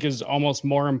 I think is almost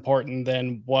more important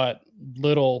than what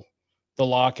little the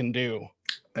law can do.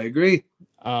 I agree.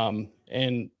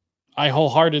 And I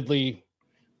wholeheartedly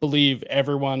believe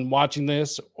everyone watching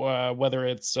this, whether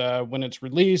it's when it's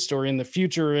released or in the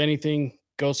future or anything,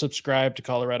 go subscribe to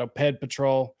Colorado Ped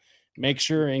Patrol. Make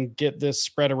sure and get this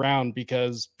spread around,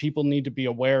 because people need to be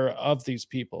aware of these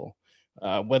people,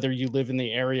 whether you live in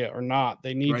the area or not.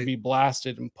 They need to be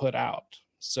blasted and put out.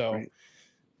 So,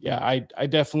 yeah, I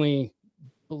definitely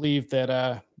believe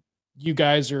that you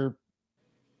guys are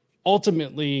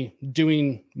ultimately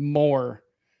doing more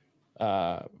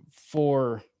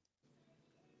for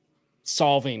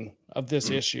solving of this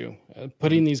issue,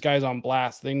 putting these guys on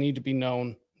blast. They need to be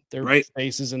known. Their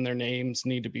faces and their names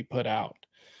need to be put out.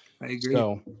 I agree.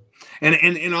 So,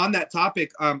 and on that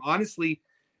topic, honestly,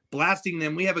 blasting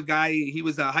them. We have a guy. He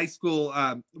was a high school.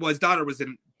 His daughter was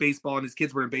in baseball and his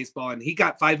kids were in baseball, and he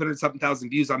got 500-something thousand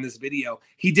views on this video.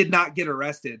 He did not get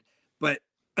arrested, but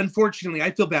unfortunately,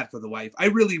 I feel bad for the wife. I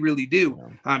really, really do.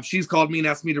 She's called me and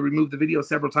asked me to remove the video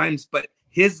several times, but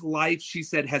his life, she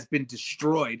said, has been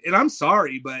destroyed. And I'm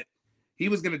sorry, but he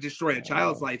was going to destroy a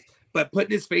child's life. But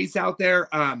putting his face out there,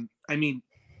 I mean,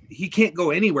 he can't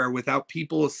go anywhere without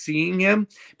people seeing him.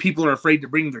 People are afraid to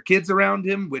bring their kids around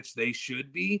him, which they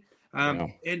should be.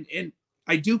 And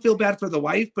I do feel bad for the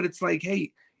wife, but it's like,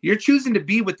 hey, you're choosing to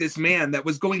be with this man that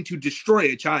was going to destroy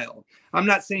a child. I'm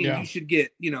not saying you should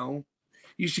get, you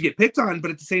should get picked on,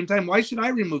 but at the same time, why should I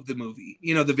remove the movie?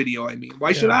 The video, I mean,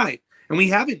 why should I? And we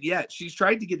haven't yet. She's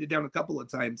tried to get it down a couple of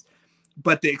times,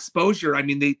 but the exposure, I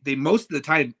mean, they most of the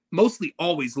time, mostly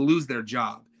always lose their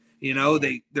job.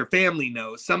 Their family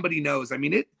knows, somebody knows. I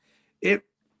mean, it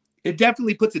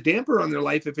definitely puts a damper on their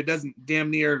life if it doesn't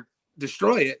damn near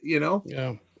destroy it,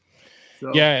 Yeah.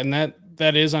 So. Yeah. And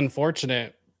that is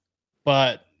unfortunate,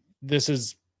 but this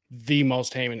is the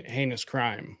most heinous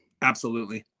crime.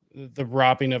 Absolutely. The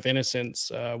robbing of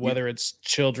innocence, whether it's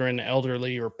children,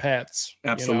 elderly, or pets.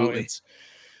 Absolutely.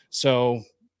 So,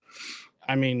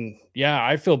 I mean, yeah,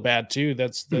 I feel bad too.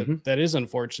 That is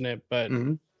unfortunate, but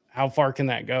how far can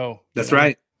that go? That's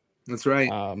right. That's right.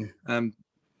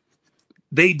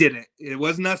 They did it. It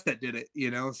wasn't us that did it,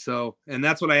 So, and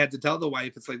that's what I had to tell the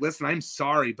wife. It's like, listen, I'm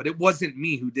sorry, but it wasn't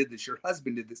me who did this. Your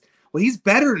husband did this. Well, he's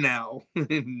better now.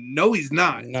 No, he's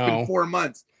not. It's been 4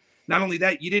 months. Not only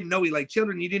that, you didn't know he liked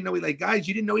children. You didn't know he liked guys.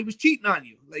 You didn't know he was cheating on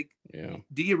you. Like,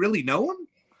 do you really know him?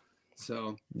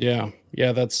 So, yeah,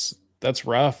 that's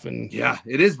rough. And yeah,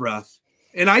 it is rough.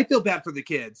 And I feel bad for the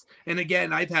kids. And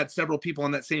again, I've had several people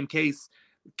on that same case.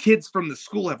 Kids from the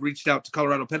school have reached out to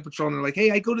Colorado Pet Patrol and they're like, hey,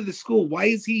 I go to the school. Why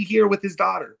is he here with his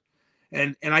daughter?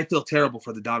 And I feel terrible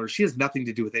for the daughter. She has nothing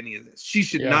to do with any of this. She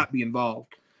should not be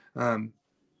involved. And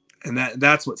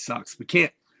that's what sucks. We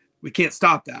can't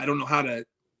stop that. I don't know how to,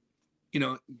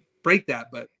 break that,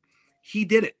 but he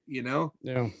did it,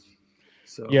 Yeah.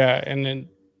 So, yeah. And then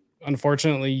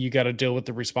unfortunately you got to deal with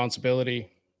the responsibility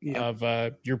of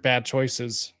your bad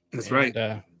choices. That's right.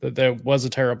 That was a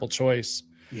terrible choice.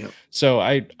 Yeah. So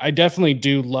I definitely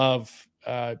do love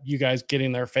you guys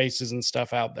getting their faces and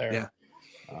stuff out there.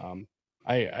 Yeah.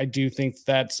 I do think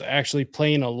that's actually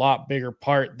playing a lot bigger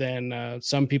part than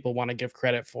some people want to give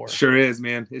credit for. Sure is,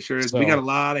 man. It sure is. So, we got a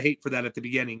lot of hate for that at the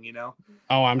beginning,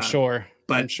 Oh, I'm sure.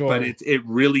 But it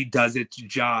really does its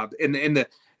job. And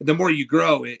the more you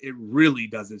grow, it really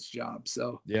does its job.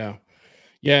 So yeah.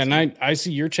 And I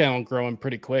see your channel growing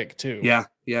pretty quick too. Yeah.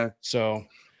 Yeah. So,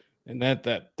 and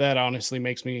that honestly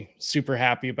makes me super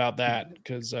happy about that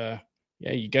because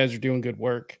you guys are doing good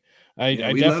work. I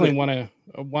definitely want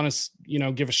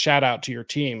to give a shout out to your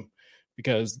team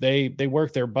because they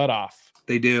work their butt off.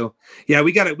 They do. Yeah,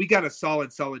 we got a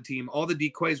solid team. All the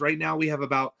decoys right now, we have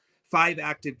about 5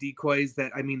 active decoys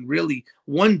that, I mean, really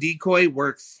one decoy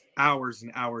works hours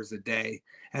and hours a day.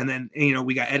 And then,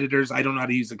 we got editors. I don't know how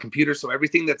to use a computer. So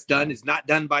everything that's done is not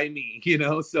done by me,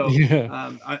 so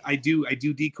I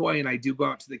do decoy and I do go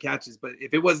out to the catches. But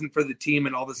if it wasn't for the team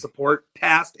and all the support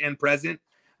past and present,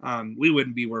 we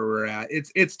wouldn't be where we're at.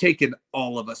 It's taken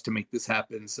all of us to make this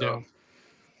happen. So,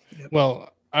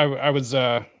 Well, I was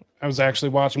actually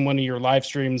watching one of your live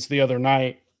streams the other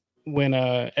night when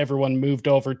everyone moved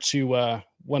over to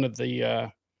one of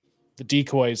the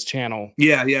decoys channel.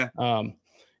 Yeah.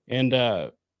 And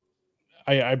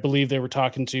I believe they were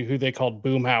talking to who they called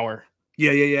Boomhauer.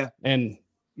 Yeah. And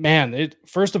man,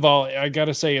 first of all, I got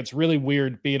to say it's really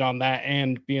weird being on that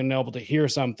end, being able to hear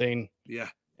something. Yeah.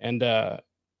 And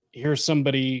hear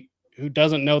somebody who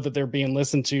doesn't know that they're being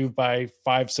listened to by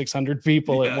 500-600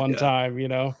 people at one time,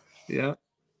 Yeah.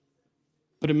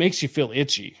 But it makes you feel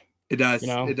itchy. It does.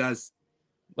 It does.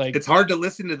 Like, it's hard to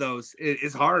listen to those.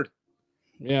 It's hard.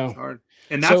 Yeah. It's hard.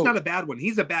 And that's not a bad one.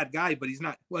 He's a bad guy, but he's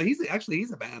not. Well, he's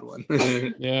a bad one.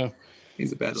 Yeah.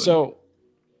 He's a bad one. So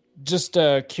just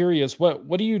curious,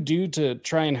 what do you do to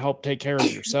try and help take care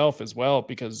of yourself as well?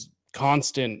 Because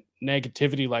constant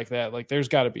negativity like that, like there's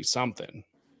got to be something.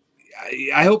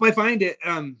 I hope I find it.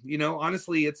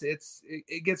 Honestly,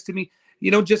 it gets to me,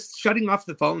 just shutting off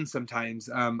the phone sometimes.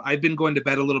 I've been going to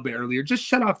bed a little bit earlier. Just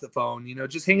shut off the phone,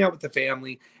 just hang out with the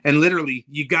family. And literally,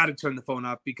 you got to turn the phone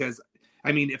off because,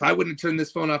 I mean, if I wouldn't turn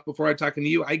this phone off before I'm talking to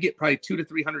you, I get probably 200 to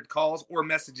 300 calls or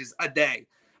messages a day.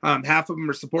 Half of them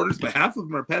are supporters, but half of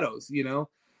them are pedos,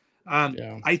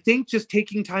 I think just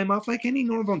taking time off like any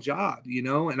normal job,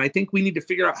 and I think we need to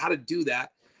figure out how to do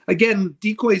that. Again,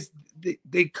 decoys,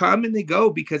 they come and they go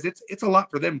because it's a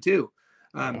lot for them too.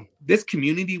 This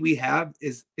community we have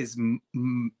is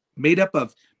made up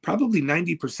of probably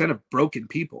 90% of broken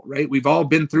people, right? We've all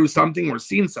been through something or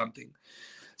seen something.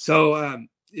 So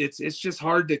it's just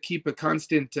hard to keep a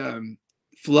constant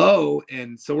flow.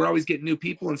 And so we're always getting new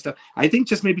people and stuff. I think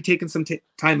just maybe taking some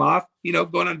time off,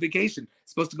 going on vacation.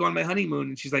 Supposed to go on my honeymoon.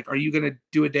 And she's like, are you going to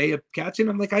do a day of catching?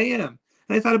 I'm like, I am.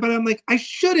 And I thought about it. I'm like, I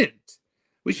shouldn't.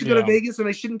 We should go to Vegas and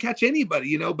I shouldn't catch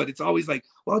anybody, but it's always like,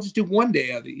 well, I'll just do one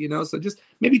day of it, So just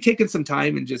maybe taking some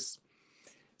time and just,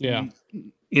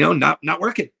 not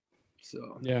working.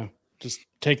 So, just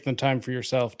take the time for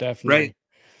yourself. Definitely. Right.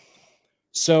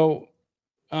 So,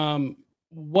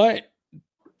 what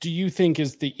do you think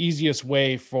is the easiest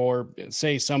way for,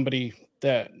 say, somebody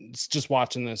that's just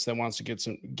watching this that wants to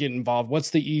get involved?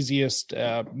 What's the easiest,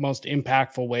 most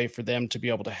impactful way for them to be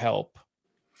able to help?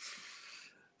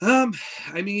 As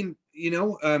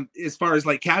far as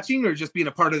like catching or just being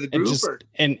a part of the group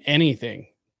and anything.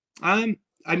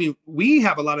 We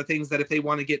have a lot of things that if they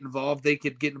want to get involved, they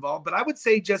could get involved. But I would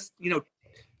say just,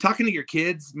 talking to your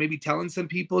kids, maybe telling some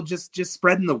people, just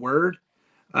spreading the word.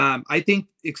 I think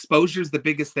exposure is the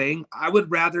biggest thing. I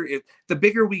would rather, if the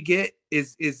bigger we get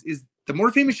is the more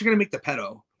famous you're going to make the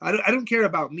pedo. I don't care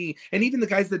about me. And even the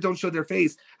guys that don't show their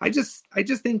face, I just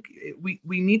think we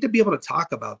need to be able to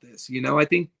talk about this. I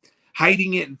think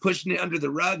hiding it and pushing it under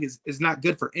the rug is not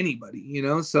good for anybody,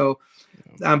 So,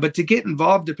 but to get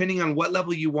involved, depending on what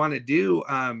level you want to do,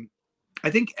 I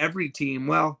think every team,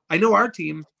 well, I know our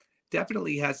team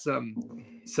definitely has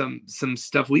some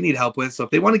stuff we need help with. So if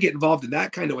they want to get involved in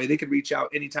that kind of way, they could reach out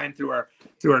anytime through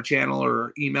our channel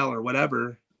or email or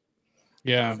whatever.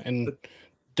 Yeah. And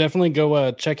definitely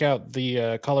go check out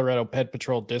the Colorado Pet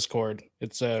Patrol Discord.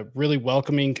 It's a really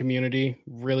welcoming community,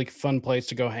 really fun place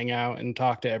to go hang out and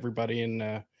talk to everybody.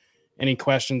 And any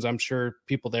questions, I'm sure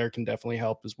people there can definitely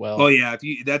help as well. Oh yeah,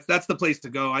 that's the place to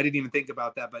go. I didn't even think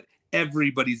about that, but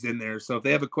everybody's in there. So if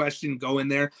they have a question, go in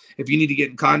there. If you need to get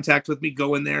in contact with me,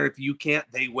 go in there. If you can't,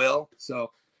 they will.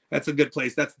 So that's a good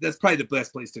place. That's probably the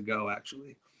best place to go,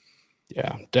 actually.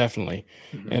 Yeah, definitely.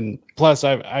 Mm-hmm. And plus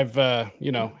I've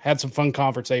had some fun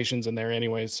conversations in there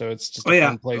anyways. So it's just a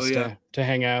fun place to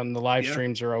hang out, and the live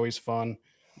streams are always fun.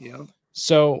 Yeah.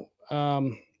 So,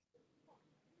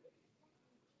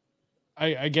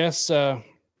 I guess,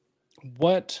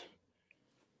 what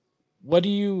do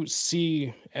you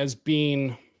see as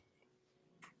being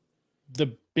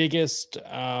the biggest,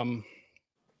 how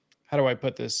do I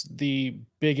put this? The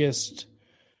biggest,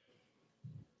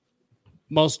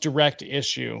 most direct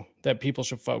issue that people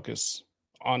should focus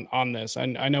on this. I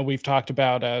know we've talked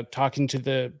about talking to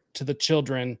the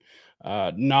children,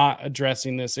 not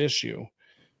addressing this issue.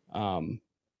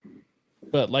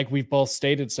 But like we've both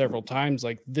stated several times,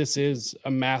 like this is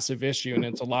a massive issue and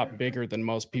it's a lot bigger than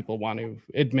most people want to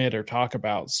admit or talk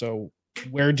about. So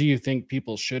where do you think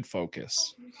people should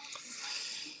focus?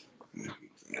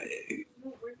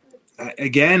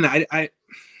 Again,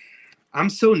 I'm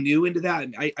so new into that.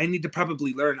 I need to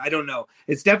probably learn. I don't know.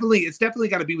 It's definitely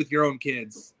got to be with your own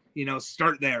kids,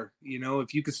 start there.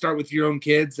 If you could start with your own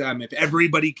kids, if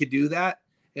everybody could do that,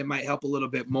 it might help a little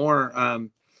bit more.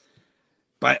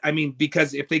 But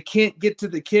because if they can't get to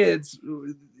the kids,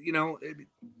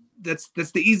 that's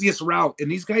the easiest route.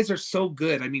 And these guys are so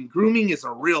good. Grooming is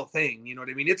a real thing. You know what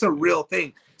I mean? It's a real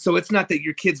thing. So it's not that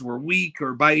your kids were weak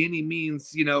or by any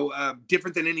means,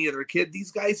 different than any other kid. These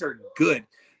guys are good.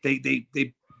 They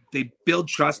build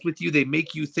trust with you. They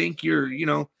make you think you're,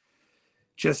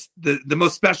 just the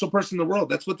most special person in the world.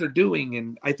 That's what they're doing.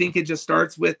 And I think it just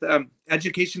starts with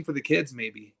education for the kids,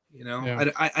 maybe,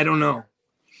 I don't know.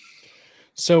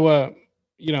 So, I'm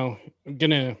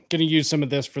gonna use some of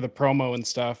this for the promo and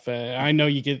stuff. I know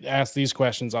you get asked these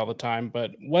questions all the time,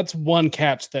 but what's one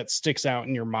catch that sticks out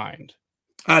in your mind?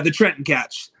 The Trenton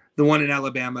catch, the one in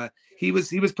Alabama. He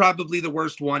was probably the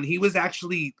worst one. He was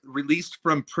actually released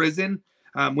from prison,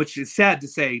 which is sad to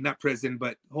say, not prison,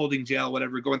 but holding jail,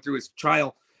 whatever, going through his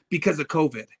trial because of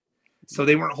COVID. So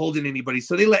they weren't holding anybody.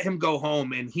 So they let him go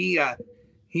home, and he got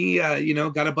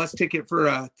a bus ticket for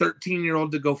a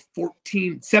 13-year-old to go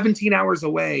 17 hours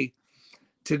away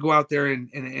to go out there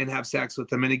and have sex with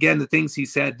them. And again, the things he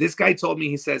said, this guy told me,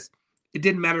 he says, it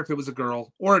didn't matter if it was a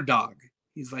girl or a dog.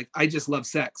 He's like, I just love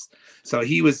sex. So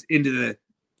he was into the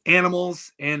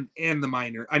animals and the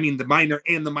minor. The minor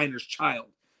and the minor's child.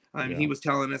 He was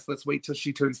telling us, let's wait till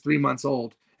she turns 3 months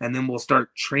old and then we'll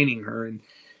start training her. And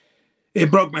it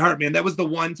broke my heart, man. That was the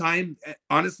one time,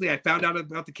 honestly, I found out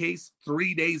about the case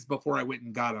 3 days before I went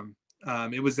and got him.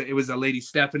 It was a lady,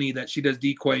 Stephanie, that she does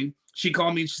decoy. She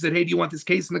called me and she said, hey, do you want this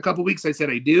case in a couple of weeks? I said,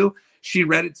 I do. She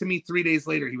read it to me. 3 days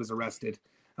later, he was arrested.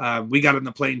 We got on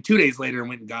the plane 2 days later and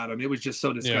went and got him. It was just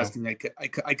so disgusting. Yeah.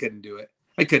 I couldn't do it.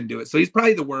 I couldn't do it. So he's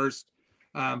probably the worst.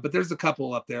 But there's a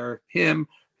couple up there. Him,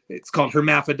 it's called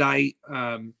Hermaphrodite.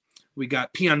 We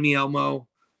got Pion Mi Elmo.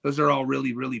 Those are all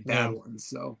really, really bad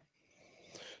ones.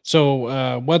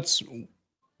 So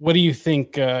what do you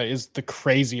think is the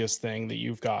craziest thing that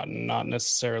you've gotten? Not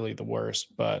necessarily the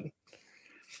worst, but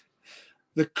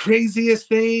the craziest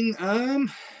thing, I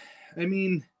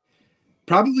mean,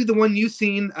 probably the one you've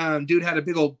seen. Dude had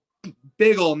a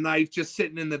big old knife just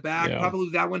sitting in the back. Yeah. Probably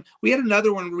that one. We had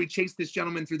another one where we chased this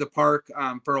gentleman through the park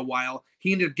for a while.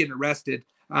 He ended up getting arrested,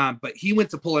 but he went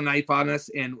to pull a knife on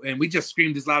us, and we just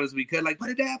screamed as loud as we could, like,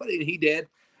 what did happen? And he did.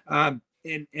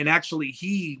 And actually,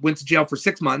 he went to jail for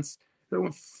 6 months.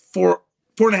 For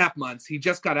 4.5 months. He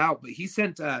just got out, but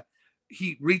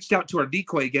he reached out to our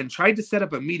decoy again, tried to set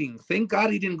up a meeting. Thank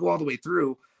God he didn't go all the way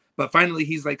through. But finally,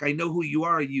 he's like, I know who you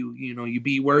are, you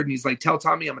B word. And he's like, tell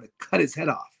Tommy I'm going to cut his head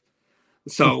off.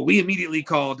 So we immediately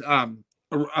called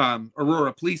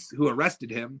Aurora police, who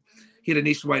arrested him. He had a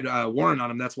nationwide warrant on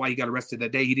him. That's why he got arrested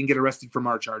that day. He didn't get arrested from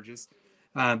our charges.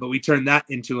 But we turned that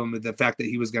into him with the fact that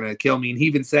he was going to kill me. And he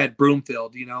even said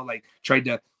Broomfield, like tried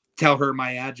to tell her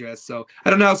my address. So I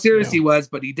don't know how serious he was,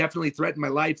 but he definitely threatened my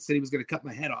life, said he was going to cut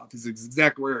my head off, his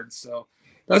exact words. So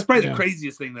that was probably the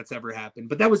craziest thing that's ever happened.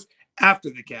 But that was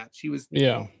after the catch. He was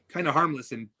kind of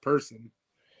harmless in person.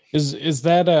 Is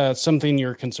that something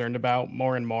you're concerned about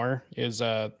more and more? Is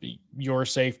your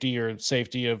safety or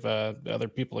safety of other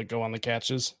people that go on the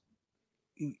catches?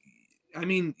 I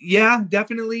mean, yeah,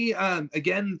 definitely.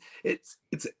 Again, it's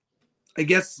I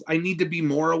guess I need to be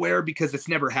more aware because it's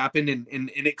never happened and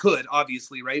it could,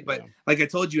 obviously, right? But like I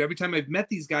told you, every time I've met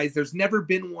these guys, there's never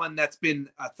been one that's been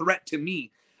a threat to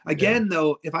me. Again,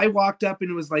 though, if I walked up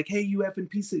and it was like, hey, you effing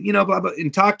piece of, blah, blah,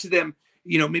 and talk to them,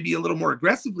 maybe a little more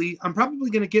aggressively, I'm probably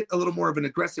going to get a little more of an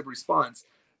aggressive response.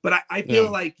 But I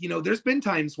feel like, there's been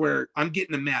times where I'm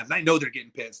getting them mad and I know they're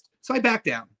getting pissed. So I back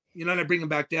down, and I bring them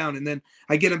back down, and then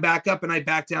I get them back up and I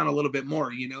back down a little bit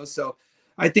more, so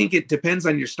I think it depends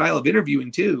on your style of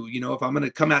interviewing too. If I'm going to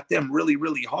come at them really,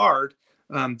 really hard,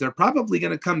 they're probably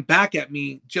going to come back at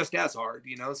me just as hard,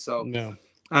 So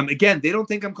again, they don't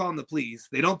think I'm calling the police.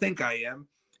 They don't think I am.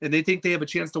 And they think they have a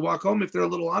chance to walk home if they're a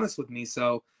little honest with me.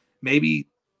 So maybe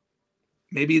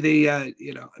they,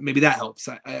 maybe that helps.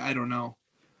 I don't know.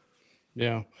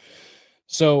 Yeah.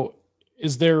 So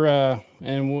is there,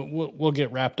 and we'll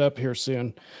get wrapped up here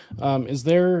soon. Is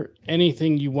there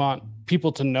anything you want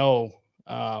people to know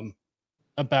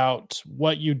about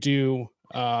what you do,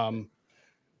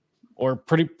 or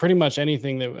pretty much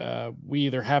anything that we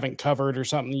either haven't covered or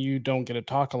something you don't get to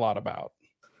talk a lot about?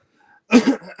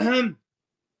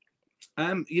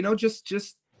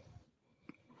 Just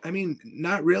I mean,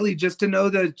 not really, just to know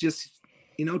that, just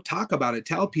talk about it,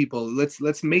 tell people,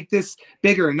 let's make this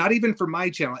bigger, not even for my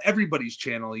channel, everybody's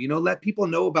channel, let people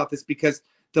know about this, because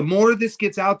the more this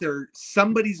gets out there,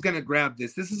 somebody's going to grab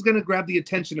this. This is going to grab the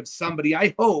attention of somebody,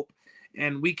 I hope.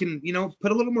 And we can,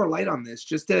 put a little more light on this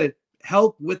just to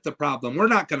help with the problem. We're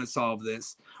not going to solve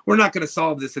this. We're not going to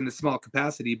solve this in a small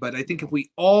capacity. But I think if we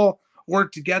all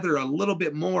work together a little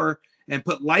bit more and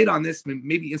put light on this,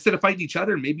 maybe instead of fighting each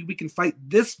other, maybe we can fight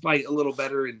this fight a little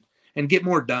better and get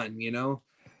more done,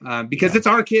 because it's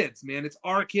our kids, man. It's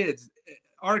our kids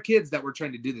that we're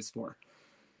trying to do this for.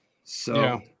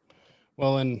 So,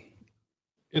 well, and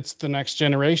it's the next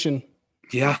generation.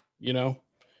 Yeah.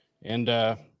 And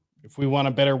if we want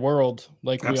a better world,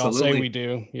 like we all say we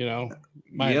do,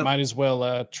 might as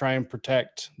well try and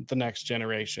protect the next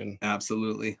generation.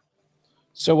 Absolutely.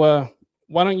 So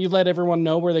why don't you let everyone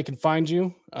know where they can find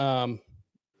you, and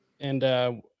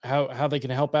how they can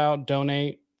help out,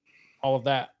 donate, all of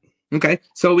that. Okay.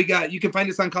 So you can find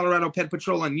us on Colorado Pet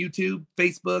Patrol on YouTube,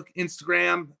 Facebook,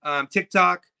 Instagram,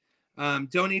 TikTok.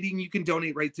 Donating, you can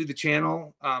donate right through the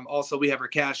channel. Also, we have our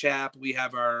Cash App. We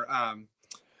have our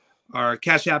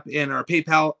Cash App and our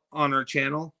PayPal on our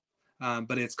channel.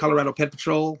 But it's Colorado Pet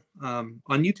Patrol on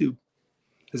YouTube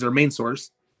is our main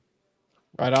source.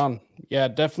 Right on. Yeah,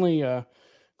 definitely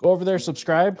go over there,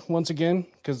 subscribe once again,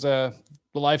 because the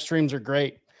live streams are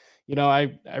great.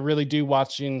 I really do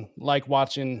watching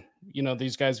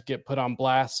these guys get put on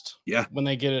blast. Yeah. When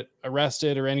they get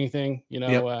arrested or anything,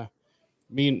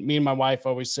 me and my wife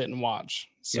always sit and watch.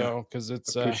 So, because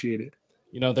it's appreciate it.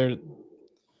 They're a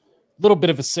little bit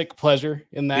of a sick pleasure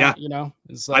in that.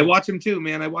 It's like, I watch them too,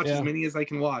 man. I watch as many as I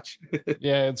can watch.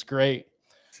 Yeah, it's great.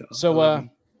 So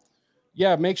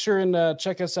make sure and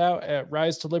check us out at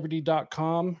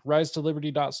risetoliberty.com,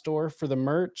 risetoliberty.store for the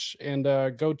merch, and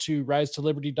go to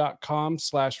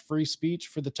risetoliberty.com/free speech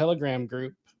for the Telegram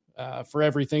group for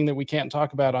everything that we can't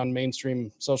talk about on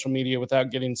mainstream social media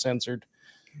without getting censored.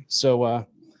 So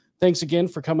thanks again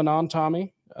for coming on,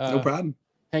 Tommy. No problem.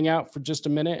 Hang out for just a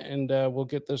minute and we'll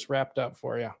get this wrapped up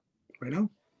for you. Right on.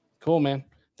 Cool, man.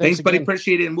 Thanks buddy. again.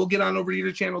 Appreciate it. And we'll get on over to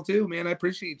your channel too, man. I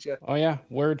appreciate you. Oh yeah.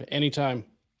 Word. Anytime.